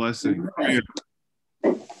this blessing.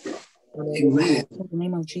 Amen. In the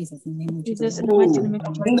name of Jesus. In the name of Jesus, Jesus. in the mighty name of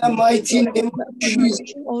Jesus. In the mighty name of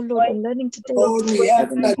Jesus. Oh Lord, in learning today, Lord, we ask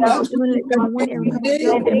that we're doing it in one area, we have today,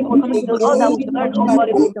 learned and coming to the all knowledge and understanding of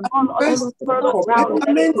wisdom. Oh Lord, to start for together,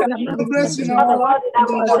 betterment we and have not progress in received our life and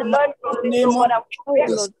in as the the mighty name of oh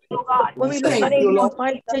Jesus. Lord, when we look Thank back you, in Lord.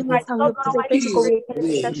 5-10 years time, we have to say thank you for Jesus'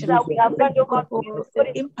 protection. name. Thank you God for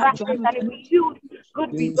the impact you're having on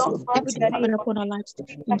every department upon our lives.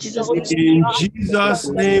 In Jesus' name. In Jesus'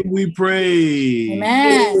 name we pray.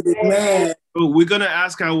 Amen. Amen. So we're going to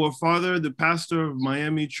ask our father, the pastor of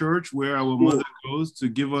Miami Church, where our mother goes, to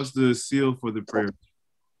give us the seal for the prayer.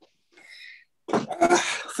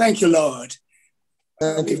 Thank you, Lord.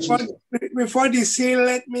 Thank you, Jesus. Before the seal,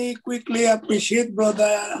 let me quickly appreciate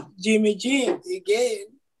Brother Jimmy Jean again.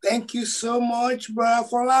 Thank you so much, Brother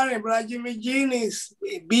Folari. Brother Jimmy Jean is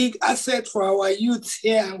a big asset for our youth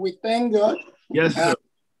here, and we thank God. Yes, sir.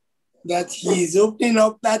 That he's opening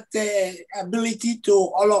up that ability to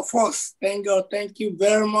all of us. Thank God. Thank you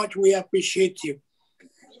very much. We appreciate you.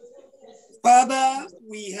 Father,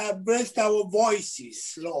 we have raised our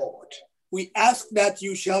voices, Lord. We ask that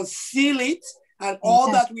you shall seal it, and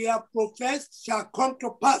all that we have professed shall come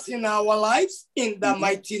to pass in our lives in the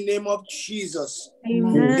mighty name of Jesus.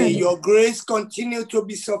 Amen. May your grace continue to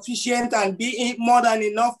be sufficient and be more than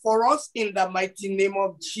enough for us in the mighty name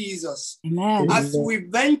of Jesus. Amen. As we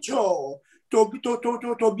venture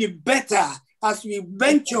to be better, as we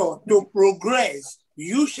venture to progress,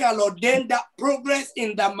 you shall ordain that progress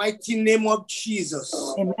in the mighty name of Jesus.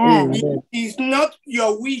 Amen. It is not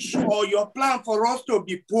your wish or your plan for us to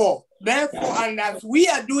be poor. Therefore, and as we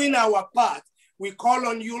are doing our part, we call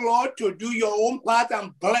on you, Lord, to do your own part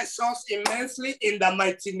and bless us immensely in the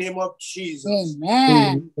mighty name of Jesus.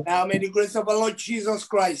 Amen. Now may the grace of our Lord Jesus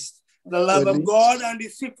Christ, the love of God, and the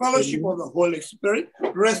sweet fellowship of the Holy Spirit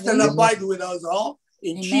rest and abide with us all.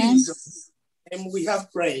 In Jesus' name we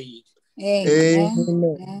have prayed.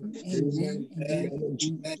 Amen. Amen.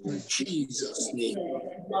 In Jesus' name.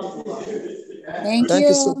 Thank Thank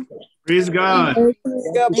you so you. much. Praise God. May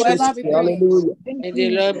the Lord be praised. May the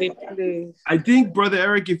Lord be pleased. I think, Brother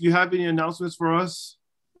Eric, if you have any announcements for us.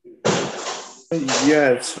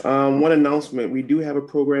 Yes, one announcement. We do have a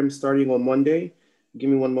program starting on Monday. Give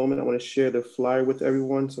me one moment. I want to share the flyer with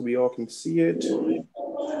everyone so we all can see it.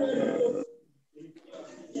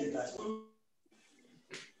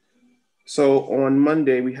 So on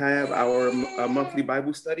Monday, we have our monthly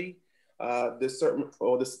Bible study.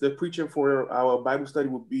 The preacher for our Bible study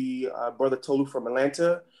will be Brother Tolu from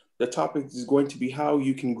Atlanta. The topic is going to be how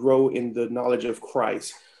you can grow in the knowledge of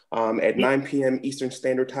Christ. At 9 p.m. Eastern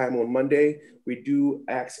Standard Time on Monday, we do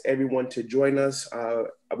ask everyone to join us.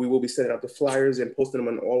 We will be sending out the flyers and posting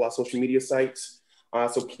them on all our social media sites.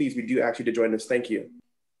 So please, we do ask you to join us. Thank you.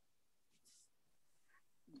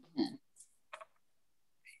 Thank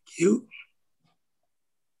you.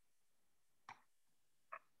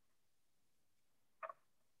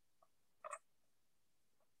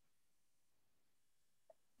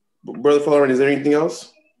 Brother Florent, is there anything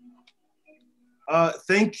else?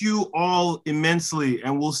 Thank you all immensely,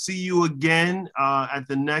 and we'll see you again at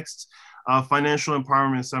the next Financial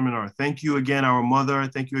Empowerment Seminar. Thank you again, our mother.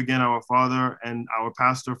 Thank you again, our father, and our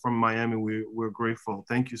pastor from Miami. We're grateful.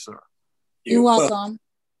 Thank you, sir. You're welcome.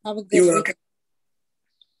 Have a good day.